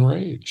was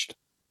enraged.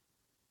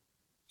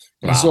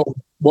 And Wow. so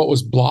what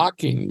was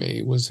blocking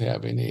me was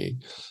having a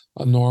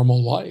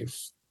normal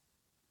life,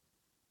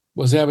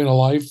 was having a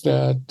life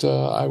that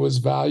I was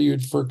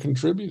valued for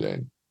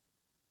contributing.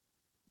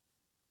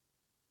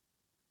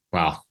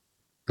 Wow.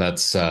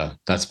 That's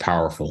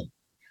powerful.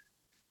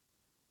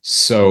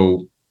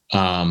 So,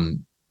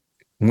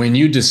 when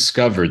you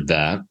discovered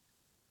that,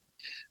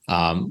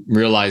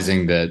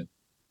 realizing that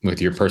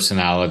with your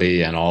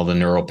personality and all the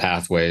neural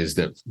pathways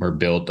that were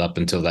built up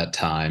until that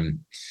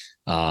time,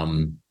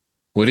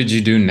 what did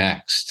you do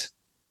next?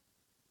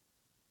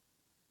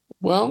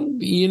 Well,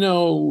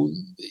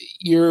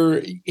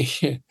 you're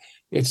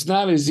it's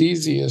not as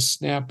easy as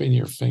snapping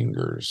your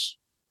fingers.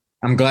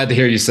 I'm glad to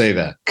hear you say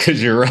that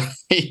because you're right.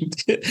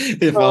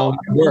 If Well, only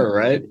you were,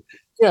 right?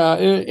 yeah,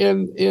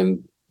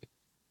 and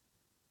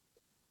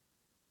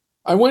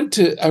I went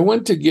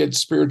to get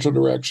spiritual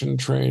direction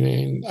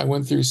training. I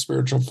went through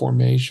spiritual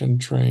formation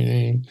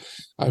training.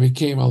 I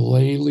became a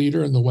lay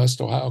leader in the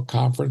West Ohio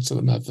Conference of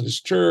the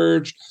Methodist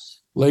Church,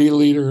 lay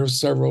leader of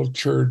several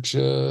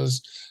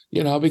churches,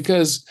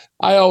 because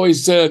I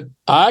always said,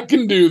 I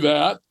can do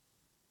that.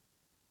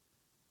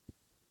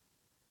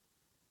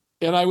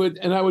 And I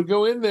would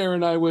go in there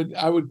and I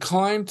would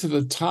climb to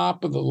the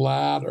top of the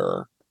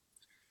ladder.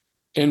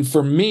 And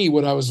for me,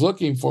 what I was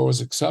looking for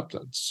was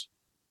acceptance.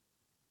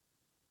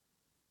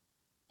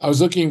 I was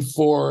looking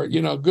for,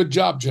 good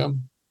job,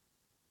 Jim.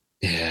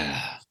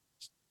 Yeah.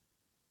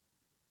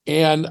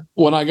 And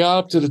when I got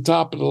up to the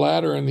top of the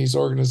ladder in these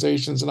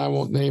organizations, and I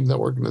won't name the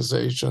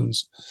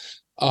organizations,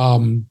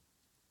 and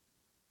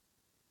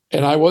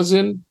I was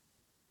in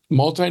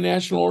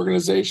multinational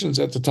organizations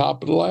at the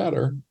top of the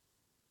ladder,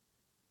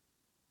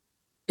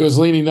 it was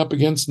leaning up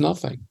against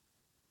nothing.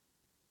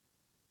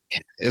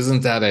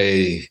 Isn't that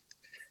I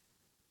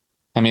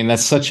mean,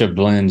 that's such a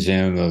blend,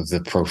 Jim, of the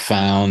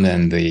profound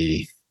and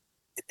the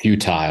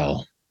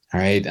futile,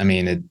 right? I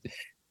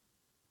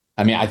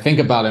think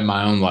about in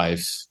my own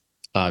life,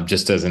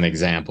 just as an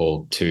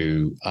example,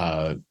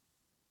 I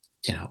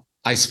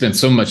spent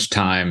so much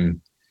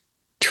time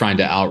trying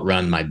to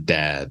outrun my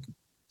dad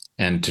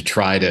and to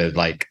try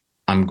to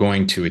I'm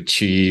going to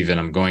achieve and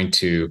I'm going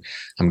to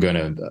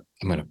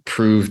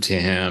prove to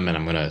him and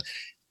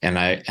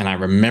I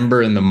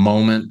remember in the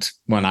moment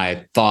when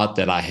I thought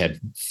that I had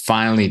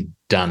finally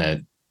done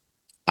it,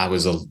 I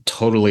was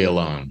totally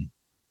alone.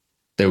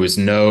 There was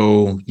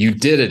no, you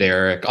did it,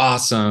 Eric.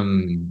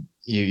 Awesome.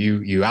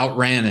 You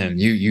outran him.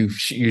 You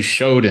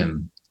showed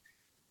him.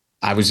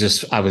 I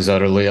was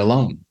utterly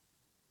alone.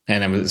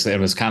 And it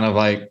was kind of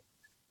like,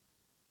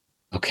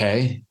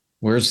 okay,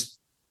 where's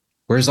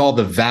all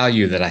the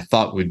value that I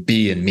thought would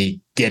be in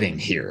me getting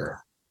here,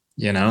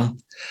 you know?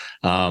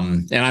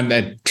 And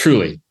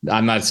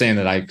I'm not saying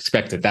that I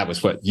expected that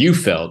was what you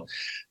felt,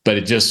 but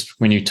it just,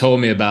 when you told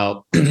me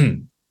about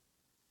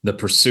the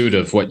pursuit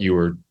of what you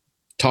were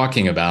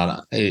talking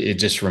about, it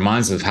just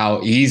reminds us of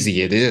how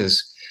easy it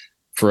is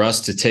for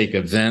us to take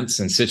events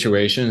and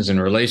situations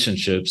and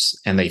relationships,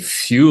 and they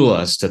fuel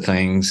us to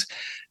things,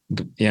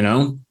 you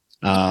know.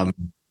 I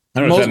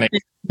don't know if that makes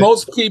sense.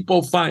 Most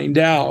people find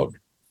out,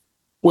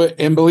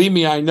 and believe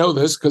me, I know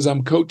this because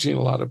I'm coaching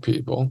a lot of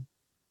people,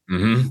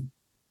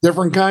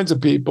 different kinds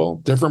of people,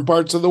 different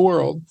parts of the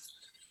world.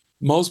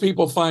 Most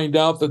people find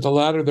out that the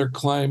ladder they're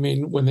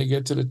climbing, when they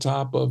get to the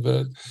top of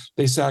it,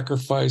 they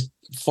sacrifice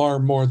far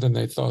more than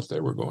they thought they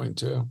were going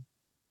to.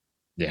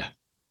 Yeah,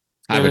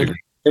 I would agree.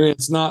 And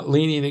it's not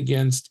leaning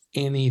against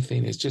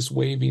anything. It's just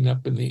waving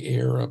up in the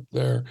air up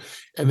there.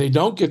 And they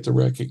don't get the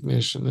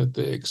recognition that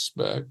they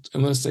expect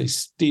unless they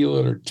steal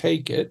it or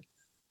take it.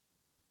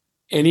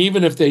 And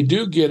even if they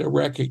do get a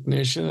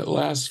recognition, it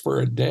lasts for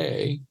a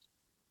day.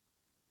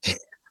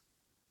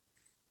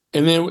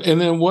 And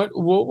then what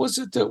was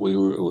it that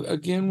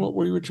what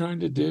we were trying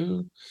to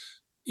do?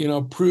 You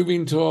know,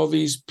 proving to all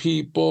these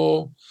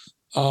people,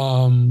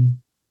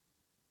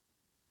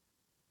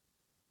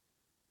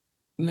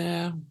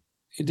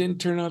 it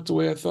didn't turn out the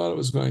way I thought it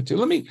was going to.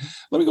 Let me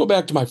go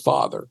back to my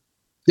father.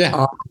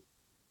 Yeah.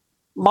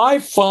 My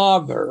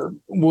father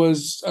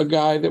was a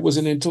guy that was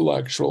an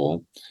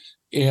intellectual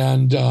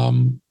and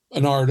an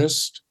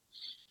artist.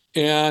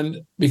 And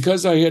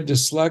because I had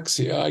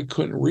dyslexia, I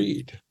couldn't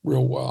read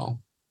real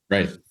well.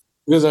 Right.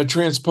 Because I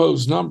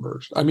transposed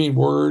numbers. I mean,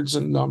 words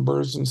and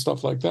numbers and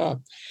stuff like that.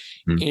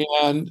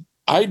 And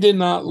I did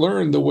not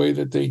learn the way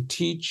that they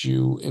teach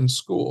you in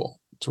school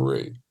to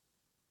read.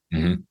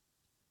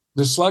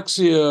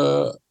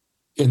 Dyslexia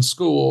in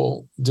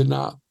school did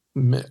not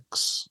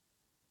mix.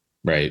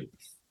 Right.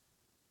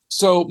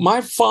 So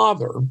my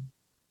father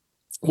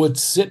would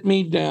sit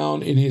me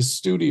down in his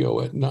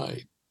studio at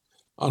night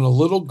on a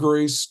little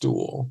gray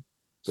stool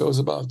that was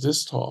about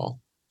this tall.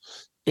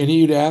 And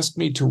he'd ask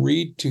me to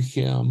read to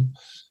him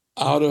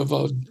out of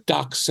a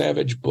Doc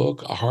Savage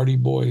book, a Hardy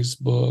Boys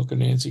book, a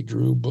Nancy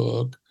Drew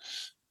book,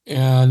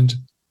 and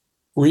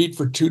read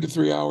for 2 to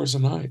 3 hours a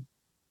night.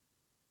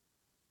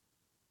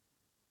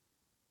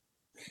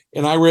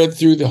 And I read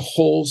through the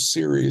whole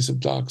series of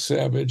Doc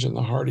Savage and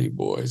the Hardy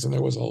Boys, and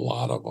there was a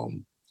lot of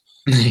them.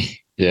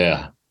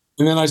 Yeah.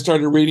 And then I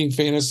started reading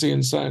fantasy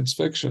and science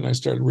fiction. I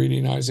started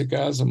reading Isaac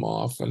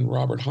Asimov and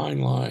Robert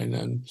Heinlein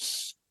and,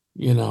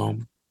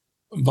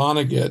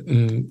 Vonnegut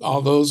and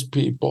all those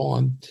people.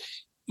 And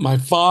my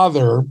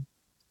father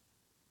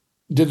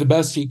did the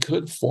best he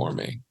could for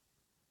me.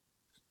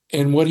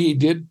 And what he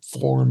did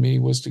for me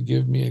was to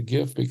give me a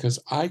gift, because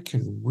I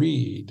can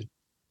read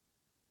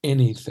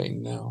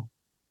anything now.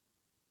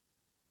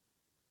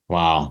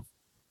 Wow.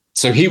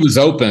 So he was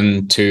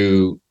open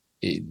to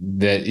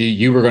that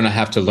you were going to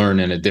have to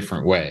learn in a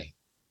different way.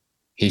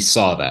 He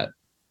saw that.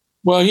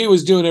 Well, he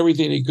was doing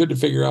everything he could to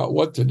figure out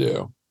what to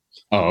do.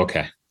 Oh,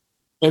 okay.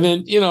 And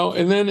then,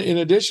 in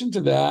addition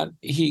to that,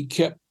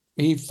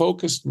 he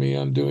focused me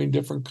on doing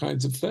different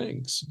kinds of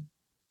things,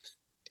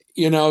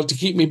 to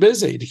keep me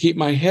busy, to keep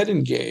my head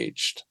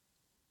engaged.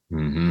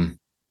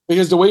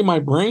 Because the way my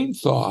brain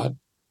thought,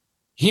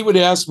 he would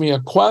ask me a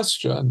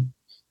question,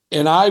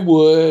 and I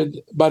would,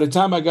 by the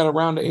time I got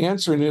around to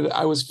answering it,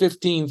 I was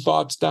 15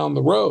 thoughts down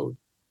the road.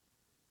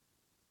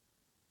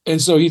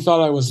 And so he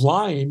thought I was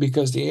lying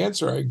because the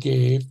answer I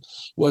gave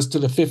was to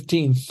the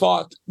 15th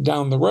thought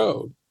down the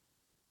road.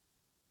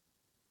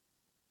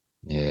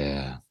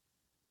 Yeah.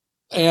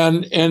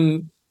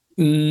 And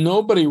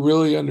nobody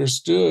really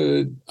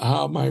understood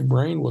how my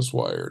brain was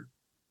wired,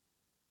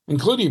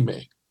 including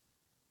me.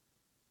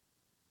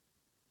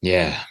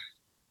 Yeah.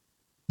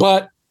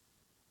 But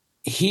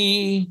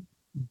he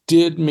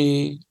did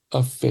me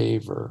a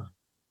favor,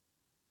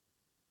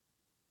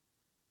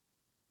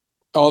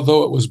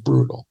 although it was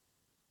brutal.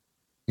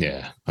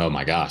 Yeah. Oh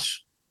my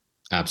gosh.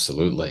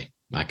 Absolutely.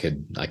 I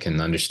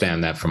can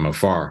understand that from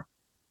afar.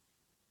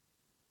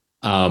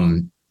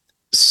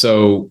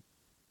 So,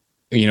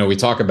 we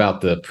talk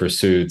about the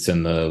pursuits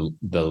and the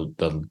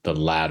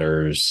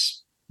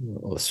ladders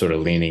sort of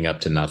leaning up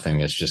to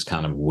nothing. It's just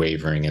kind of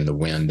wavering in the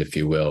wind, if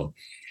you will.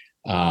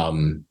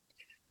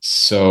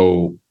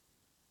 So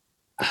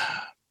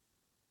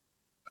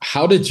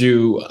how did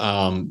you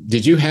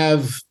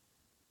have,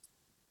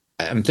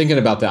 I'm thinking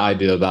about the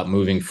idea about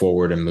moving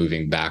forward and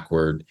moving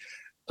backward.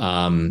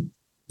 You're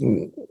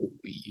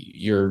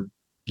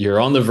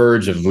on the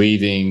verge of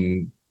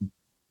leaving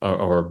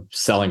or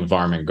selling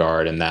Varmint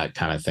Guard and that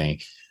kind of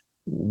thing.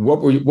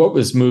 What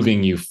was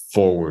moving you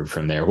forward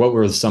from there? What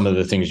were some of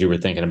the things you were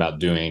thinking about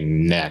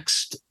doing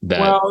next?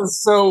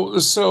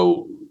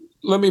 So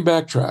let me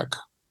backtrack.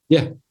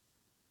 Yeah.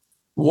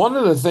 One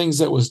of the things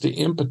that was the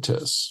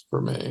impetus for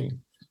me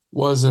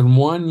was in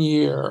 1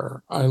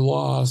 year, I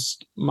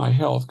lost my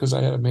health because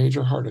I had a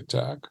major heart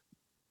attack.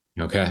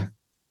 Okay.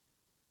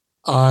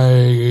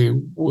 I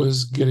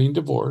was getting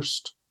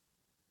divorced.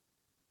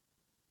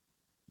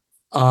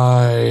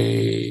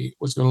 I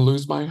was going to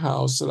lose my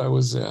house that I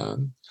was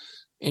in,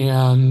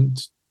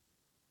 and,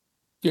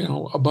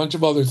 a bunch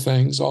of other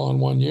things all in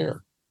 1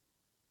 year.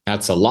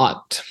 That's a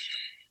lot.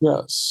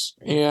 Yes.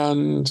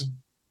 And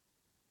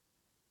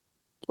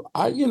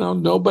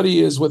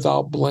nobody is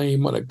without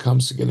blame when it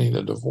comes to getting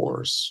a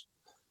divorce.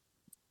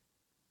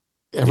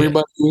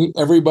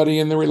 Everybody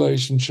in the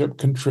relationship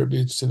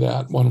contributes to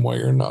that one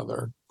way or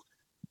another.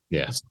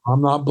 Yes.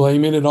 I'm not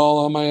blaming it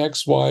all on my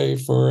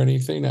ex-wife or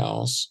anything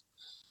else.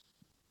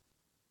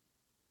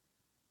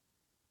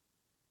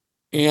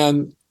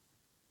 And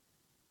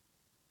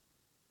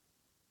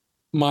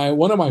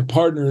one of my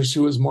partners,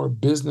 who was more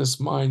business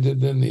minded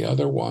than the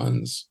other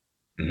ones,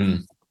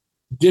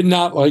 did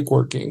not like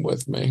working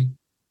with me,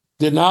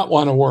 did not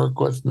want to work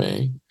with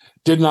me,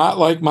 did not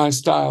like my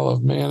style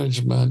of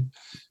management,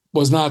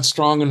 was not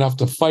strong enough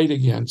to fight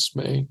against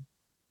me,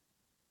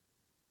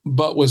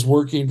 but was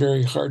working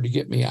very hard to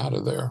get me out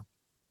of there.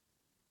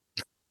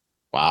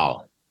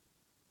 Wow.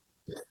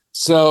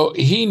 So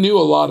he knew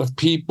a lot of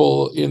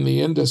people in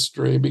the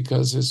industry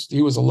because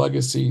he was a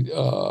legacy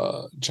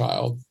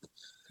child.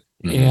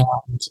 And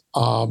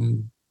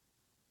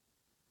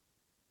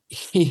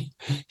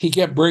he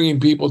kept bringing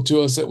people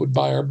to us that would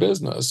buy our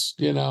business,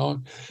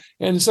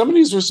 and some of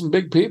these were some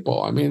big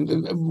people. I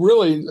mean,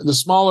 really, the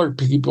smaller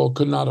people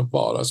could not have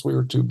bought us. We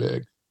were too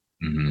big.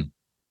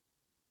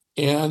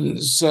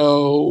 And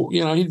so,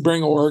 he'd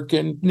bring work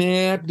and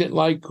didn't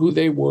like who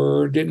they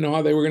were, didn't know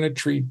how they were going to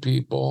treat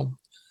people.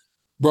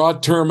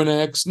 Brought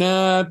Terminex,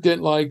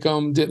 didn't like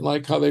them, didn't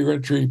like how they were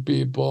going to treat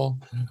people.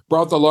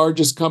 Brought the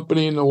largest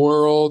company in the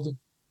world,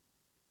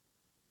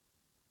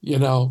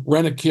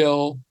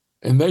 Rent-A-Kill,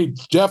 and they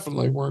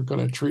definitely weren't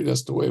going to treat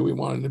us the way we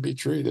wanted to be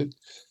treated.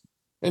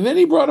 And then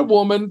he brought a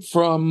woman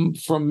from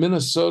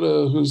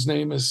Minnesota whose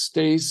name is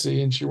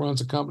Stacy, and she runs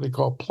a company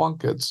called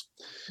Plunkett's,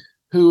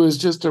 who is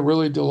just a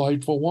really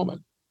delightful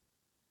woman.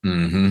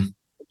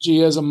 She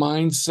has a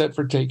mindset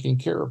for taking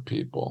care of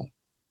people.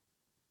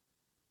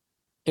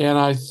 And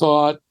I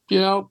thought,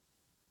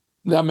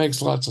 that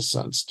makes lots of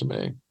sense to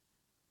me,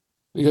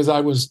 because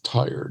I was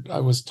tired.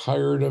 I was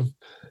tired of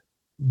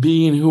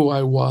being who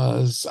I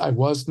was. I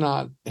was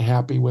not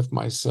happy with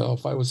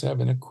myself. I was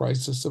having a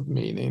crisis of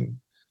meaning.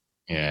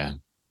 Yeah.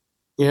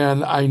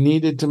 And I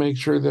needed to make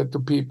sure that the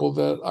people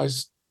that I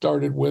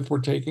started with were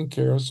taken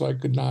care of, so I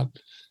could not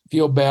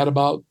feel bad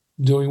about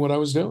doing what I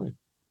was doing,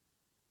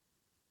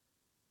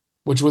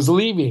 which was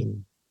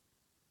leaving.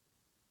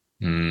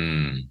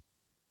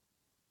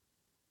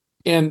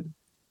 And,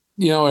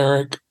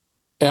 Eric,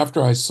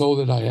 after I sold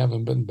it, I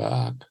haven't been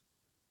back.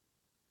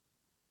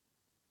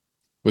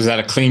 Was that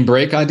a clean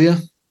break idea?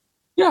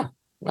 Yeah.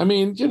 I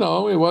mean,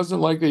 it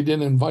wasn't like they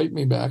didn't invite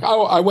me back.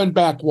 I went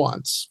back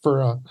once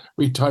for a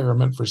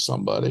retirement for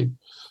somebody.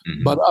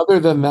 But other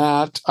than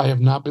that, I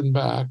have not been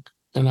back,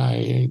 and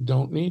I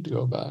don't need to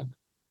go back.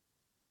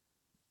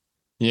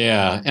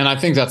 Yeah. And I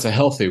think that's a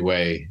healthy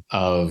way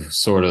of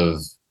sort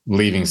of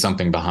leaving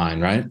something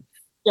behind, right?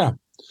 Yeah.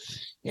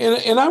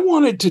 And I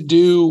wanted to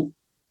do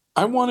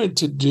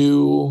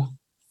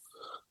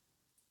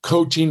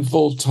coaching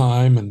full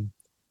time. And,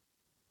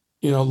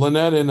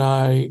 Lynette and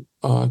I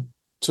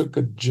took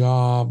a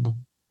job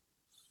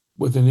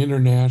with an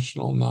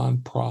international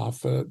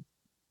nonprofit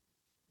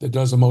that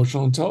does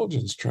emotional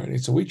intelligence training.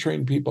 So we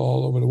train people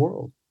all over the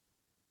world.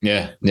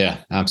 Yeah,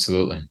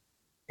 absolutely.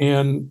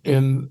 And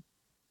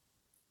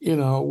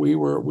we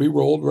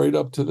rolled right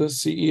up to the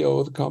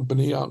CEO of the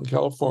company out in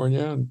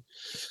California, and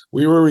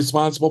we were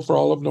responsible for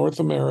all of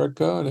North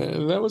America,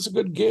 and that was a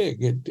good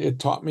gig. It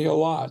taught me a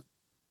lot.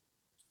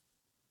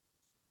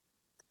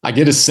 I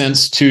get a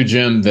sense too,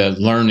 Jim, that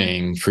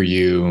learning for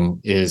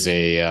you is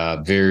a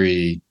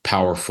very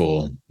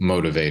powerful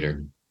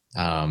motivator.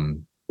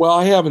 Well,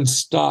 I haven't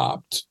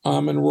stopped.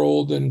 I'm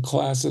enrolled in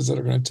classes that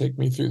are going to take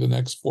me through the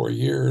next 4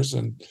 years,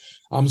 and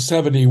I'm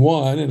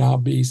 71, and I'll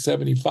be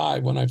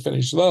 75 when I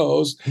finish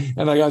those.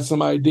 And I got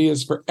some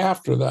ideas for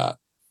after that.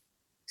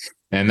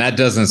 And that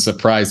doesn't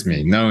surprise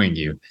me, knowing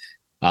you.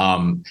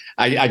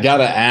 I got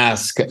to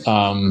ask,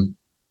 when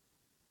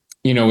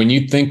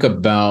you think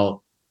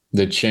about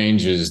the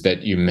changes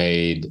that you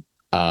made,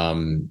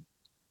 and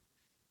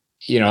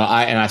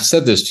I've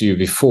said this to you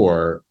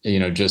before,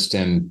 just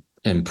in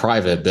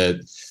private,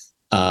 that,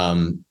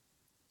 some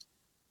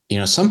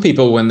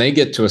people, when they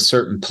get to a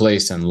certain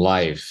place in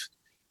life,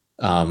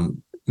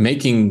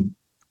 making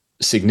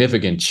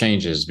significant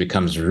changes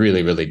becomes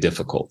really, really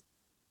difficult.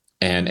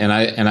 And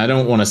I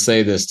don't want to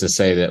say this to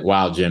say that,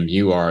 wow, Jim,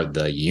 you are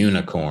the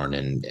unicorn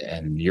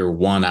and you're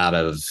one out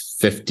of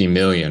 50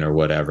 million or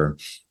whatever.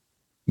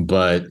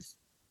 But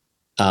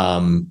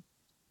when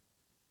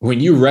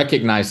you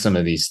recognize some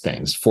of these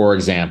things, for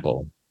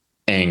example,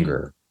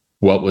 anger,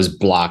 what was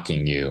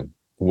blocking you?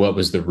 What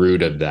was the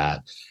root of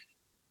that?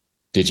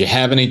 Did you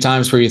have any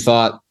times where you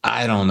thought,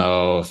 I don't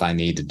know if I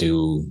need to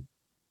do,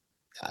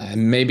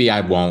 maybe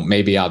I won't,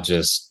 maybe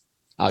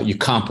you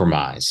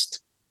compromised?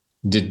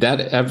 Did that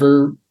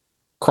ever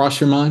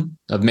cross your mind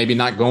of maybe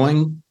not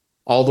going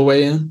all the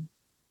way in?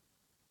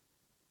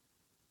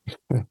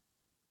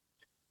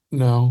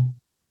 No.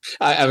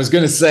 I was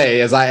going to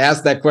say, as I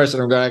asked that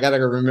question, I got to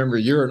remember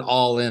you're an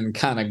all-in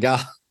kind of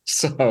guy.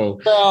 So,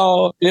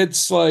 well,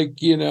 it's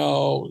like,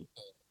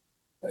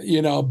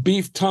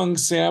 beef tongue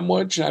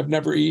sandwich. I've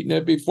never eaten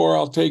it before.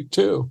 I'll take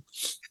two.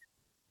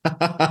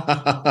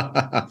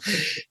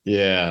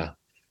 Yeah.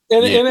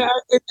 And, Yeah. and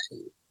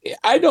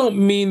I don't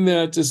mean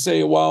that to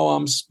say, well,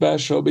 I'm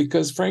special,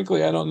 because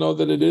frankly, I don't know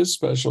that it is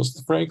special.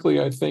 Frankly,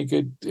 I think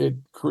it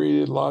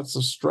created lots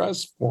of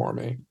stress for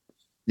me.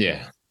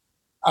 Yeah.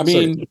 I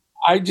mean,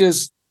 I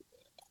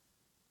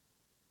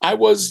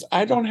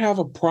don't have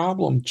a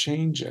problem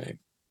changing.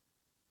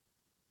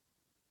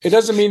 It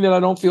doesn't mean that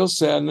I don't feel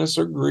sadness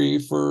or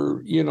grief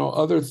or,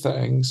 other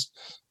things,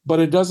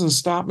 but it doesn't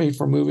stop me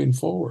from moving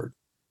forward.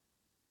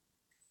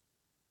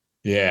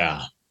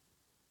 Yeah.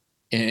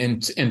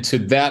 And to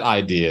that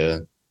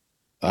idea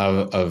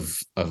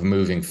of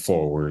moving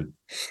forward,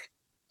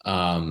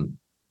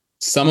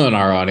 someone in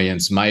our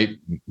audience might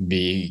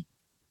be,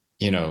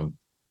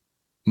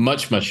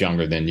 much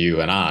younger than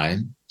you and I,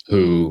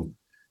 who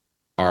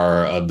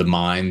are of the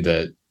mind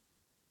that,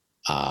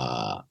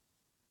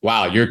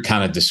 wow, you're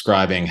kind of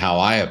describing how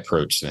I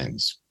approach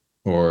things,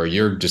 or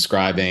you're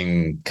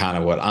describing kind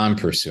of what I'm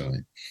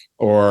pursuing,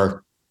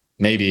 or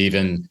maybe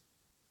even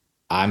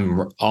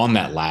I'm on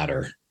that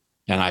ladder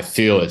and I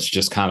feel it's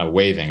just kind of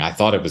waving. I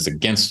thought it was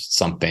against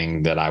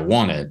something that I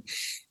wanted.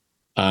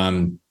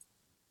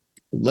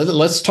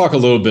 Let's talk a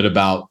little bit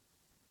about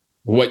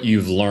what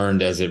you've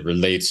learned as it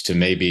relates to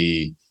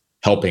maybe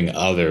helping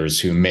others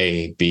who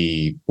may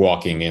be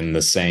walking on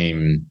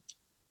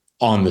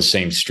the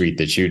same street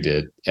that you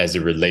did, as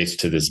it relates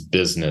to this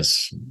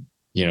business,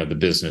 the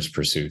business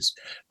pursuits.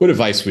 What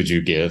advice would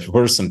you give?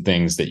 What are some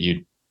things that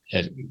you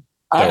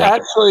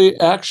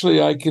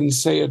actually I can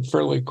say it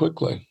fairly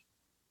quickly.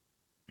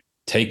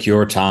 Take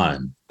your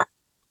time.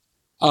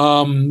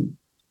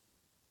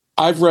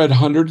 I've read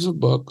hundreds of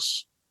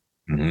books,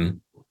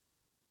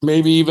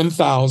 maybe even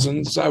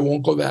thousands. I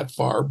won't go that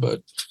far,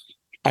 but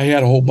I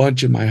had a whole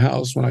bunch in my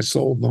house when I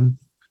sold them.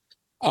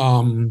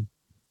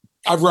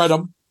 I've read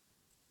them.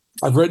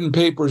 I've written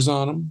papers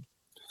on them.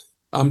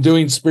 I'm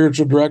doing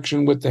spiritual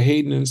direction with the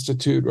Hayden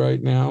Institute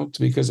right now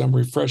because I'm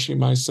refreshing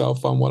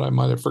myself on what I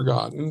might have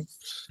forgotten.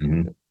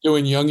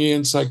 Doing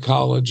Jungian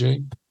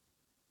psychology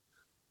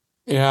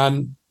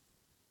and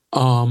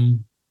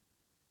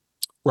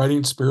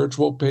writing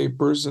spiritual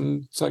papers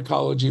and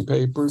psychology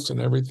papers and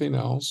everything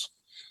else.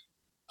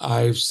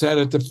 I've sat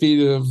at the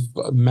feet of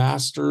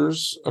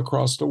masters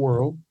across the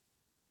world,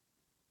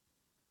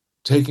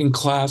 taking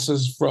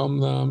classes from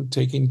them,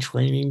 taking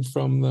training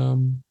from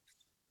them,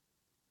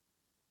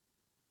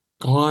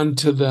 gone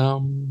to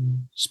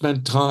them,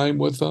 spent time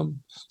with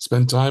them,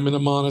 spent time in a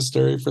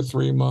monastery for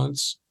 3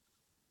 months,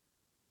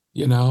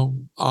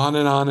 on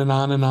and on and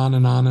on and on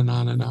and on and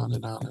on and on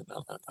and on and on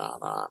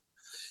and on.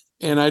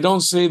 And I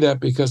don't say that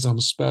because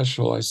I'm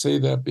special. I say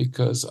that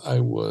because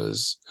I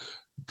was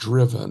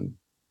driven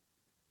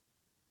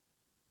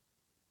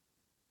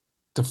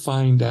to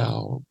find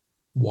out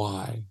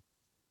why.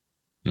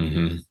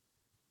 And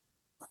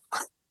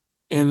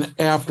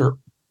after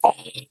all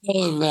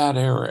of that,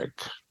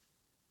 Eric,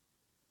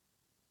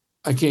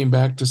 I came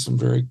back to some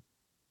very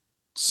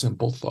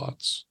simple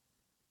thoughts.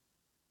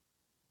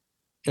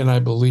 And I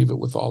believe it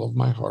with all of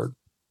my heart.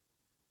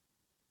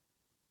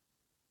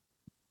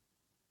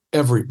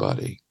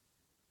 Everybody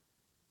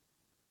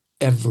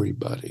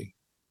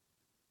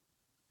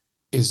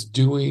is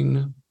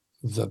doing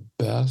the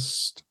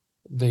best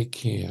they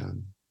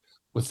can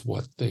with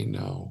what they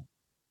know.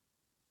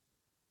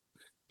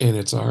 And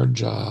it's our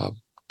job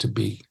to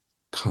be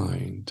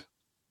kind.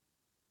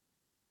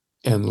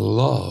 And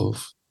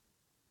love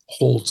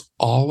holds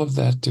all of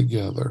that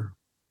together.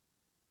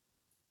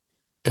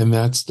 And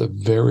that's the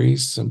very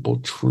simple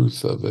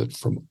truth of it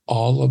from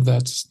all of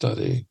that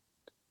study.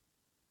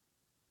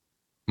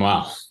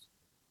 Wow.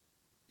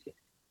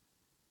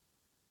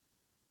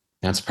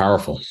 That's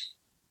powerful.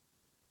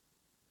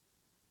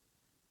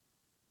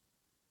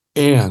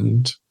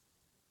 And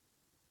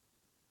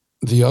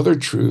the other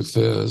truth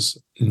is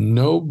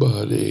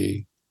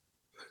nobody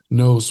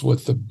knows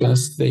what the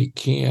best they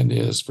can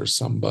is for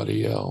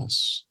somebody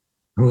else.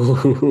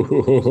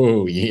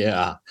 Ooh,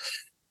 yeah.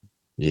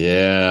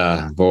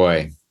 Yeah,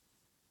 boy.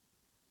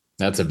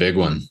 That's a big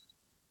one.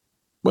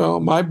 Well,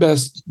 my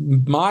best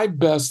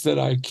that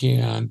I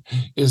can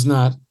is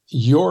not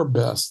your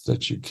best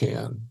that you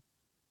can.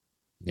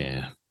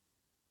 Yeah.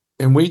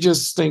 And we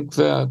just think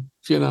that,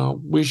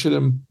 we should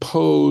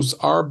impose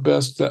our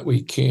best that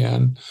we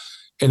can,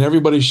 and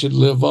everybody should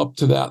live up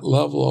to that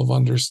level of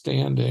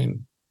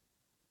understanding.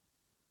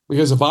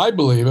 Because if I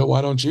believe it,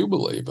 why don't you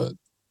believe it?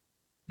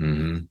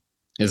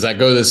 Does that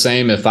go the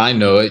same? If I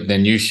know it,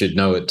 then you should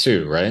know it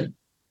too, right?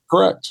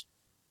 Correct.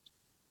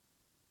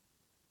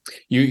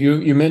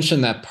 You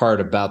mentioned that part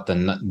about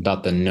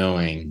the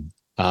knowing.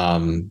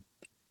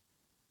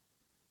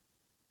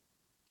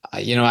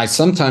 I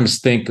sometimes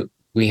think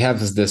we have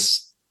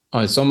this.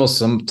 It's almost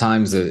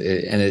sometimes,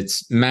 and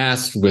it's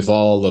masked with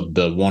all of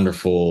the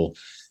wonderful,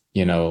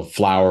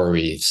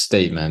 flowery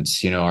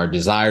statements. Our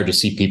desire to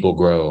see people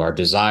grow, our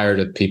desire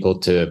to people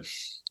to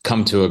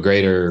come to a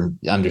greater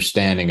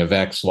understanding of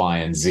X, Y,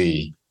 and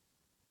Z.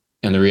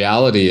 And the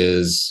reality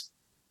is,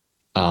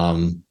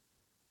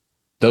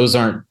 those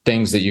aren't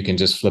things that you can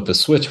just flip a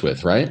switch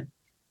with, right?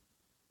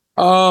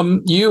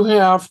 You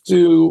have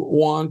to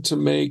want to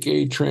make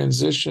a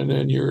transition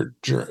in your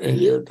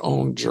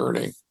own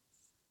journey.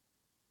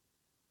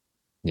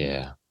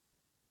 Yeah.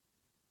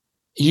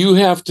 You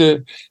have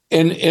to,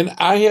 and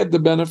I had the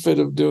benefit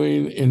of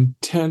doing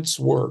intense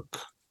work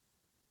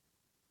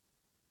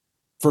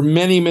for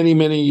many, many,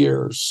 many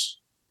years.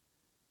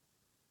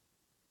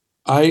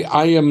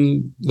 I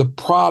am the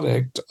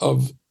product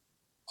of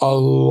a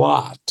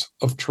lot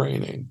of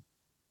training.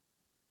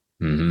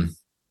 Mm-hmm.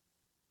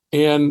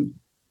 And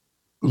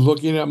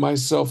looking at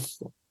myself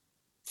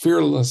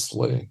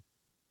fearlessly.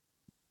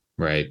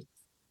 Right.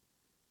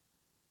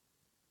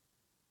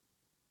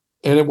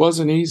 And it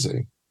wasn't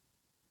easy.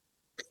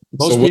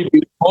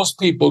 Most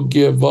people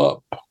give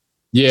up.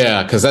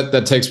 Yeah, because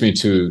that takes me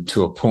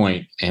to a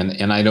point,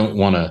 and I don't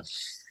want to,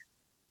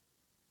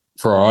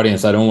 for our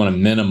audience, I don't want to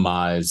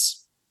minimize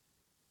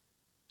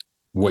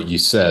what you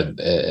said,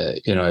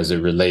 as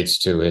it relates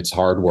to it's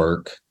hard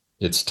work,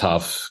 it's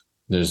tough,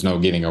 there's no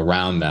getting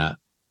around that.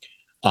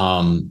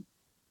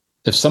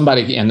 If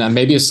somebody, and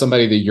maybe it's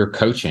somebody that you're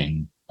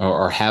coaching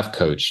or have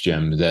coached,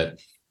 Jim, that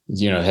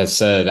has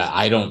said,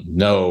 I don't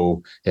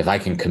know if I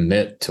can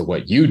commit to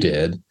what you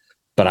did,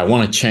 but I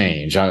want to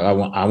change. I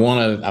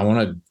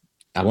want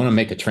to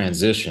make a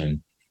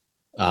transition.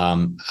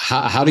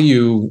 How do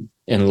you,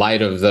 in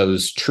light of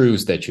those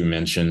truths that you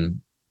mentioned,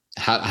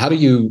 how do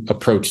you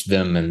approach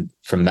them and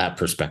from that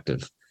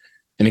perspective?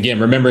 And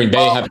again, remembering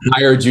they have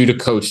hired you to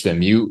coach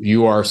them.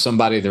 You are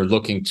somebody they're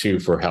looking to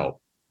for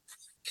help.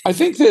 I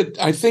think,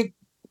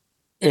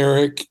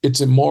 Eric,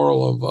 it's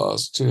immoral of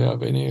us to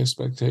have any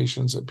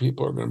expectations that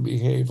people are going to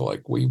behave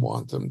like we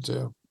want them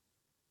to.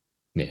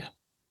 Yeah.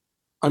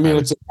 I mean,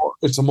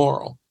 it's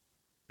immoral.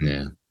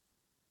 Yeah.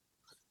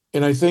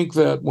 And I think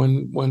that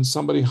when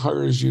somebody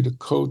hires you to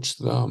coach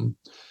them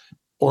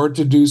or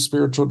to do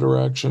spiritual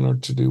direction or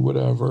to do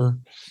whatever,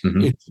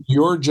 mm-hmm. It's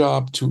your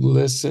job to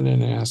listen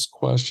and ask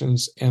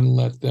questions and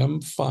let them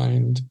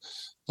find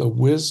the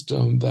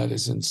wisdom that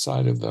is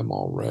inside of them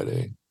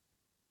already.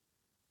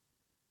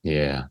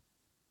 Yeah.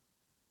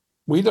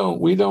 We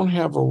don't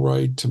have a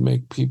right to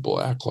make people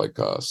act like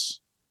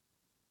us.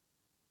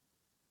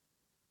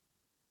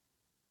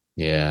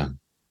 Yeah.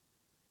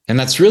 And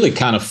that's really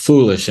kind of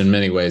foolish in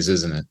many ways,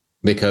 isn't it?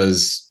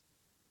 Because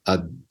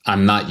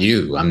I'm not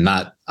you.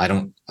 Our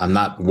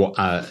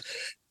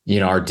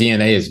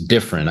DNA is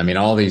different. I mean,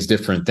 all these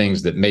different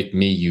things that make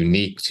me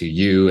unique to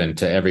you and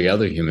to every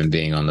other human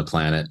being on the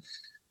planet.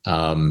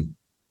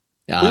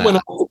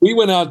 We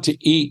went out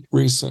to eat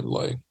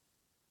recently.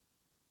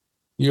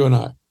 You and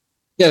I.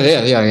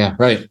 Yeah.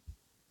 Right.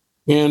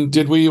 And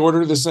did we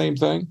order the same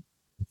thing?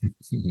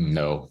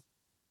 No.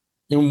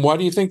 And why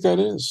do you think that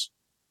is?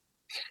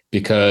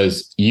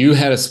 Because you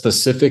had a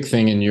specific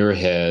thing in your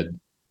head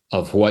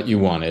of what you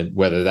wanted,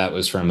 whether that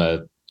was from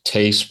a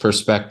taste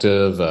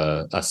perspective,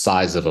 a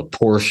size of a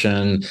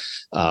portion,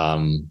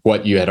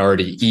 what you had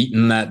already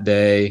eaten that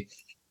day.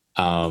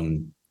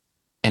 And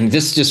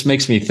this just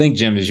makes me think,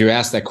 Jim, as you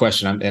ask that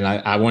question, and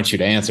I want you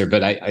to answer,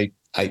 but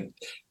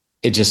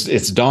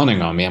it's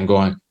dawning on me. I'm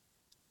going,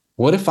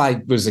 what if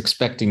I was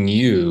expecting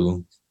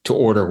you to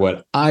order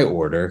what I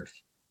order,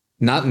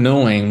 not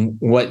knowing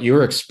what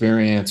your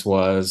experience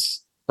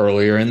was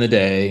earlier in the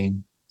day?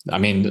 I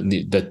mean,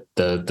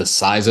 the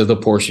size of the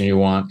portion you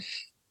want.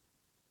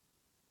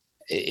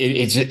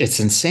 It's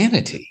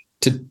insanity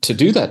to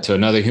do that to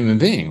another human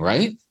being,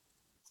 right?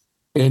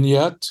 And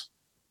yet,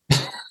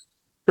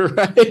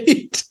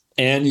 right?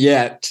 And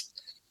yet,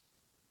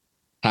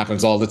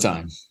 happens all the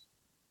time.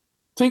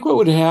 Think what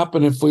would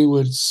happen if we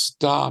would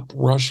stop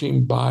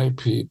rushing by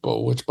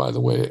people, which, by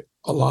the way,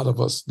 a lot of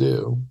us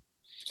do.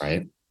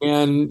 Right.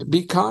 And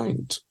be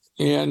kind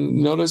and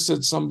notice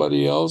that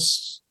somebody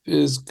else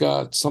is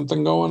got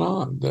something going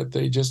on that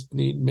they just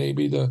need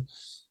maybe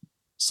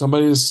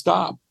somebody to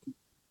stop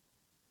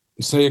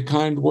and say a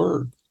kind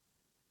word.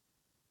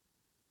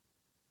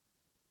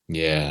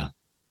 Yeah.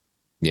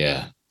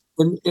 Yeah.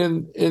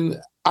 And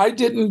I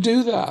didn't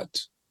do that.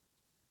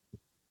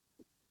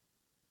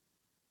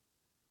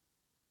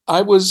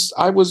 I was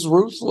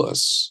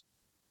ruthless.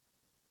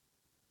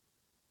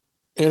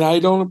 And I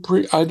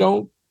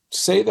don't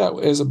say that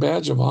as a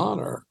badge of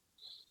honor.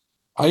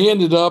 I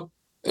ended up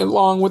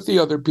along with the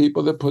other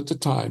people that put the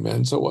time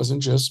in, so it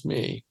wasn't just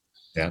me.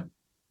 Yeah.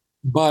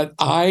 But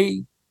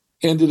I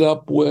ended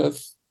up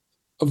with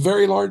a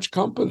very large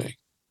company.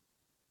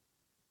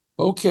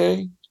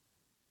 Okay.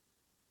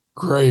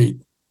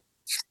 Great.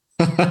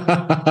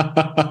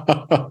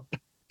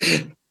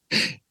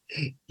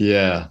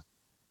 Yeah.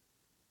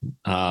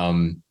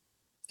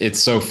 It's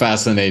so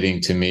fascinating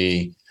to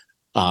me.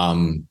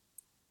 And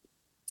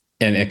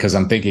because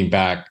I'm thinking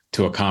back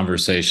to a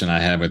conversation I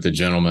had with a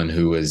gentleman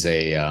who was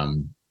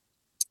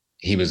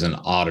he was an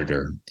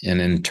auditor,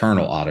 an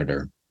internal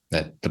auditor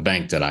at the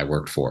bank that I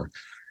worked for.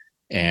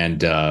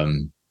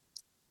 And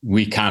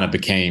we kind of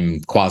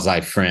became quasi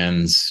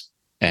friends.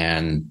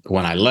 And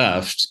when I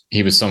left,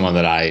 he was someone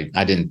that I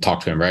didn't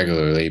talk to him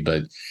regularly,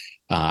 but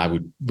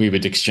We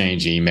would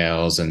exchange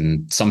emails,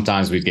 and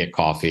sometimes we'd get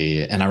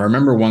coffee. And I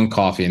remember one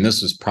coffee, and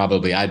this was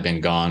probably, I'd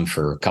been gone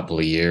for a couple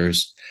of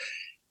years.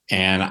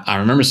 And I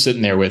remember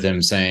sitting there with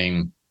him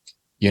saying,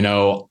 you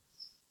know,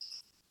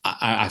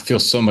 I feel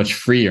so much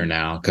freer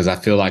now because I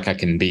feel like I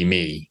can be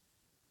me.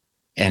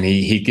 And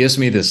he gives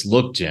me this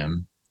look,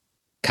 Jim,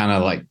 kind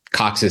of like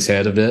cocks his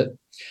head a bit.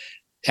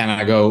 And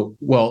I go,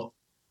 well,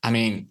 I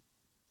mean,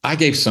 I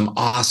gave some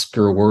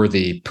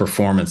Oscar-worthy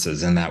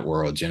performances in that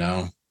world, you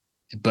know,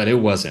 but it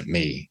wasn't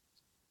me.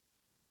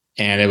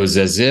 And it was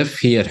as if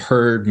he had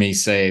heard me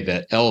say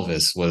that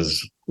Elvis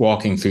was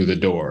walking through the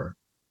door.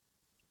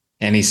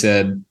 And he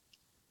said,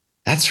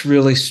 that's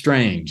really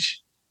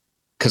strange,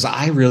 because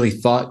I really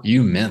thought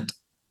you meant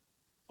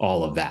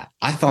all of that.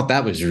 I thought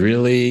that was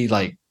really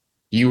like,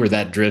 you were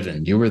that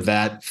driven, you were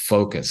that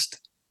focused.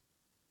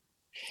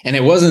 And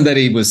it wasn't that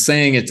he was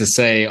saying it to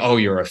say, oh,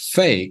 you're a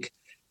fake.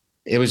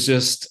 It was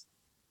just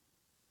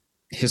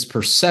his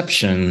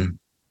perception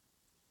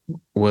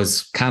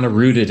was kind of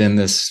rooted in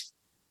this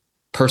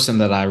person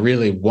that I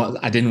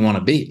didn't want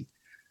to be.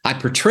 I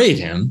portrayed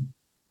him,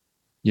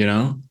 you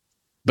know,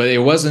 but it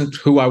wasn't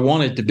who I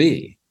wanted to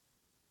be.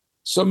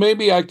 So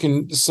maybe I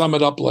can sum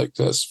it up like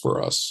this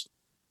for us.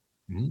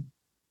 Mm-hmm.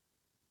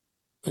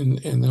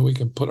 And then we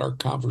can put our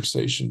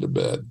conversation to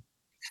bed.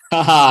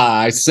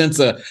 I sense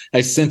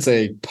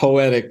a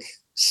poetic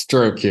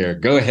stroke here.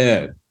 Go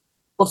ahead.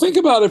 Well, think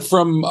about it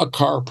from a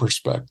car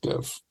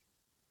perspective.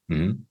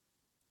 Mm-hmm.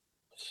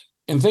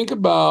 And think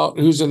about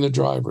who's in the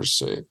driver's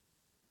seat.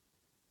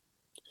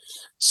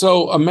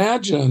 So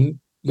imagine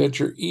that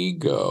your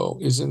ego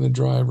is in the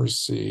driver's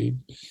seat,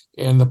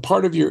 and the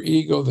part of your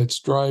ego that's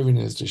driving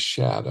is the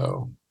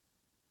shadow.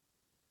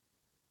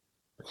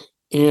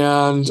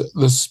 And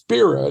the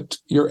spirit,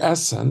 your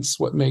essence,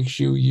 what makes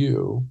you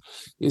you,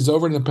 is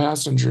over in the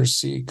passenger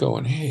seat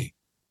going, hey,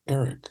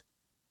 Eric,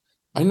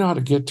 I know how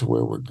to get to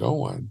where we're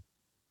going.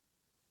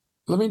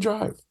 Let me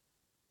drive.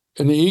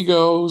 And the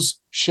ego's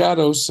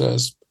shadow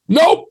says,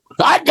 nope,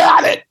 I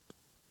got it.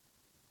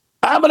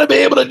 I'm going to be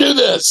able to do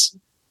this.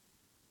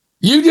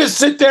 You just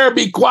sit there and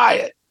be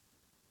quiet.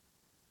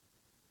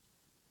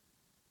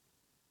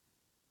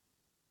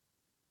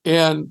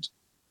 And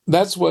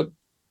that's what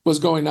was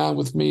going on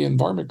with me in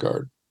Varmint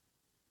Guard.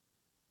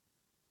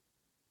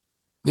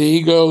 The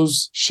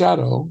ego's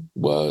shadow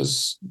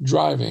was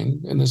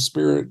driving, and the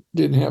spirit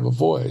didn't have a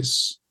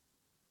voice.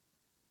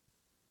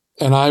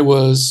 And I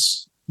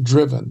was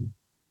driven.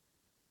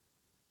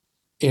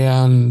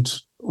 And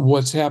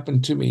what's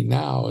happened to me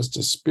now is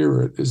the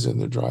spirit is in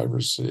the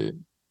driver's seat.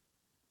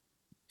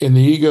 And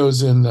the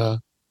ego's in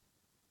the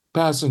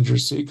passenger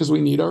seat because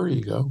we need our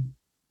ego.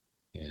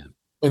 Yeah.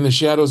 And the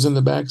shadow's in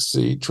the back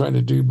seat trying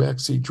to do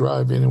backseat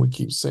driving, and we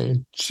keep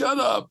saying, shut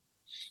up.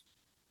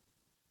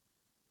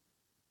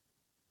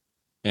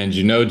 And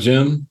you know,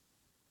 Jim,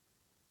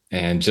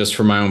 and just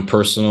for my own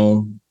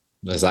personal,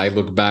 as I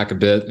look back a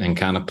bit and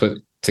kind of put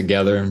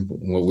together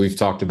what we've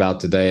talked about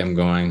today, I'm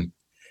going,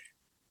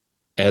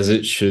 as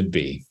it should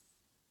be,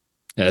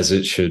 as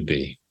it should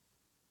be.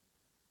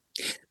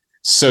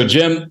 So,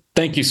 Jim,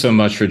 thank you so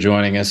much for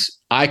joining us.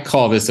 I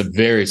call this a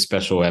very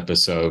special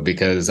episode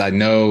because I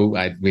know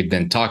we'd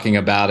been talking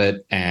about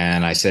it,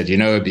 and I said, you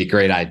know, it'd be a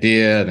great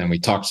idea. Then we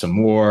talked some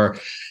more,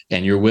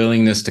 and your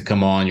willingness to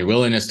come on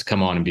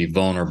and be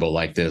vulnerable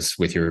like this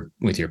with your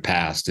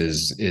past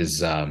is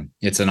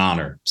it's an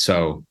honor.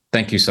 So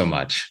thank you so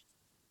much.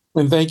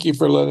 And thank you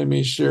for letting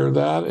me share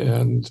that.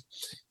 And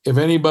if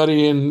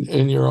anybody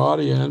in your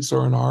audience,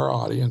 or in our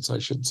audience, I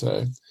should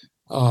say,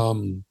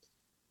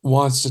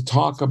 wants to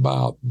talk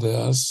about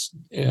this,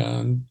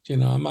 and, you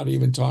know, I'm not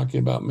even talking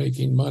about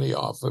making money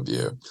off of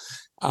you.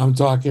 I'm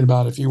talking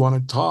about if you want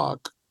to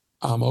talk,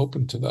 I'm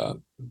open to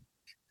that.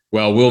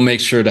 Well, we'll make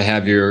sure to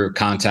have your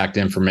contact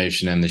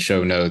information in the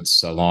show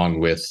notes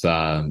along with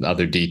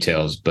other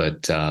details,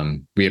 but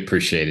we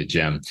appreciate it,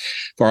 Jim.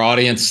 For our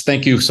audience,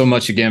 thank you so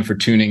much again for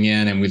tuning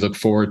in, and we look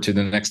forward to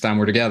the next time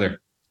we're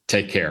together.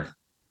 Take care.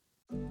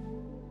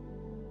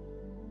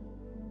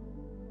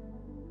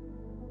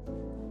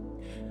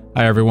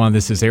 Hi, everyone.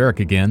 This is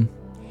Eric again.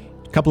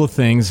 A couple of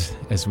things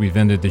as we've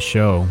ended the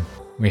show.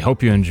 We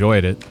hope you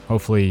enjoyed it.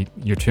 Hopefully,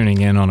 you're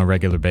tuning in on a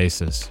regular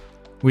basis.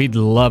 We'd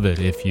love it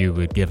if you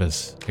would give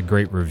us a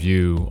great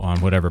review on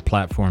whatever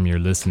platform you're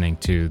listening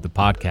to the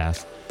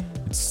podcast.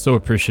 It's so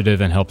appreciative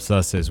and helps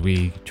us as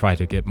we try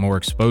to get more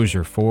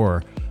exposure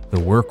for the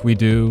work we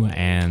do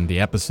and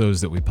the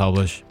episodes that we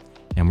publish.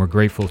 And we're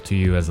grateful to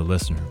you as a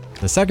listener.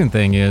 The second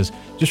thing is,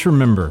 just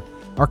remember,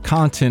 our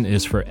content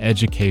is for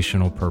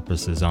educational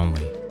purposes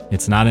only.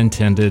 It's not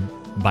intended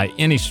by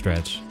any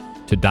stretch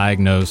to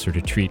diagnose or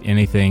to treat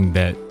anything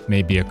that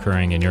may be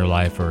occurring in your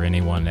life or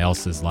anyone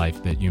else's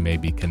life that you may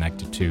be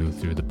connected to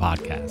through the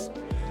podcast.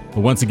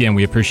 But once again,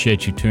 we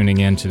appreciate you tuning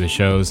in to the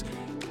shows.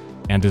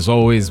 And as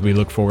always, we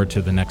look forward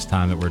to the next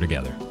time that we're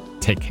together.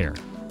 Take care.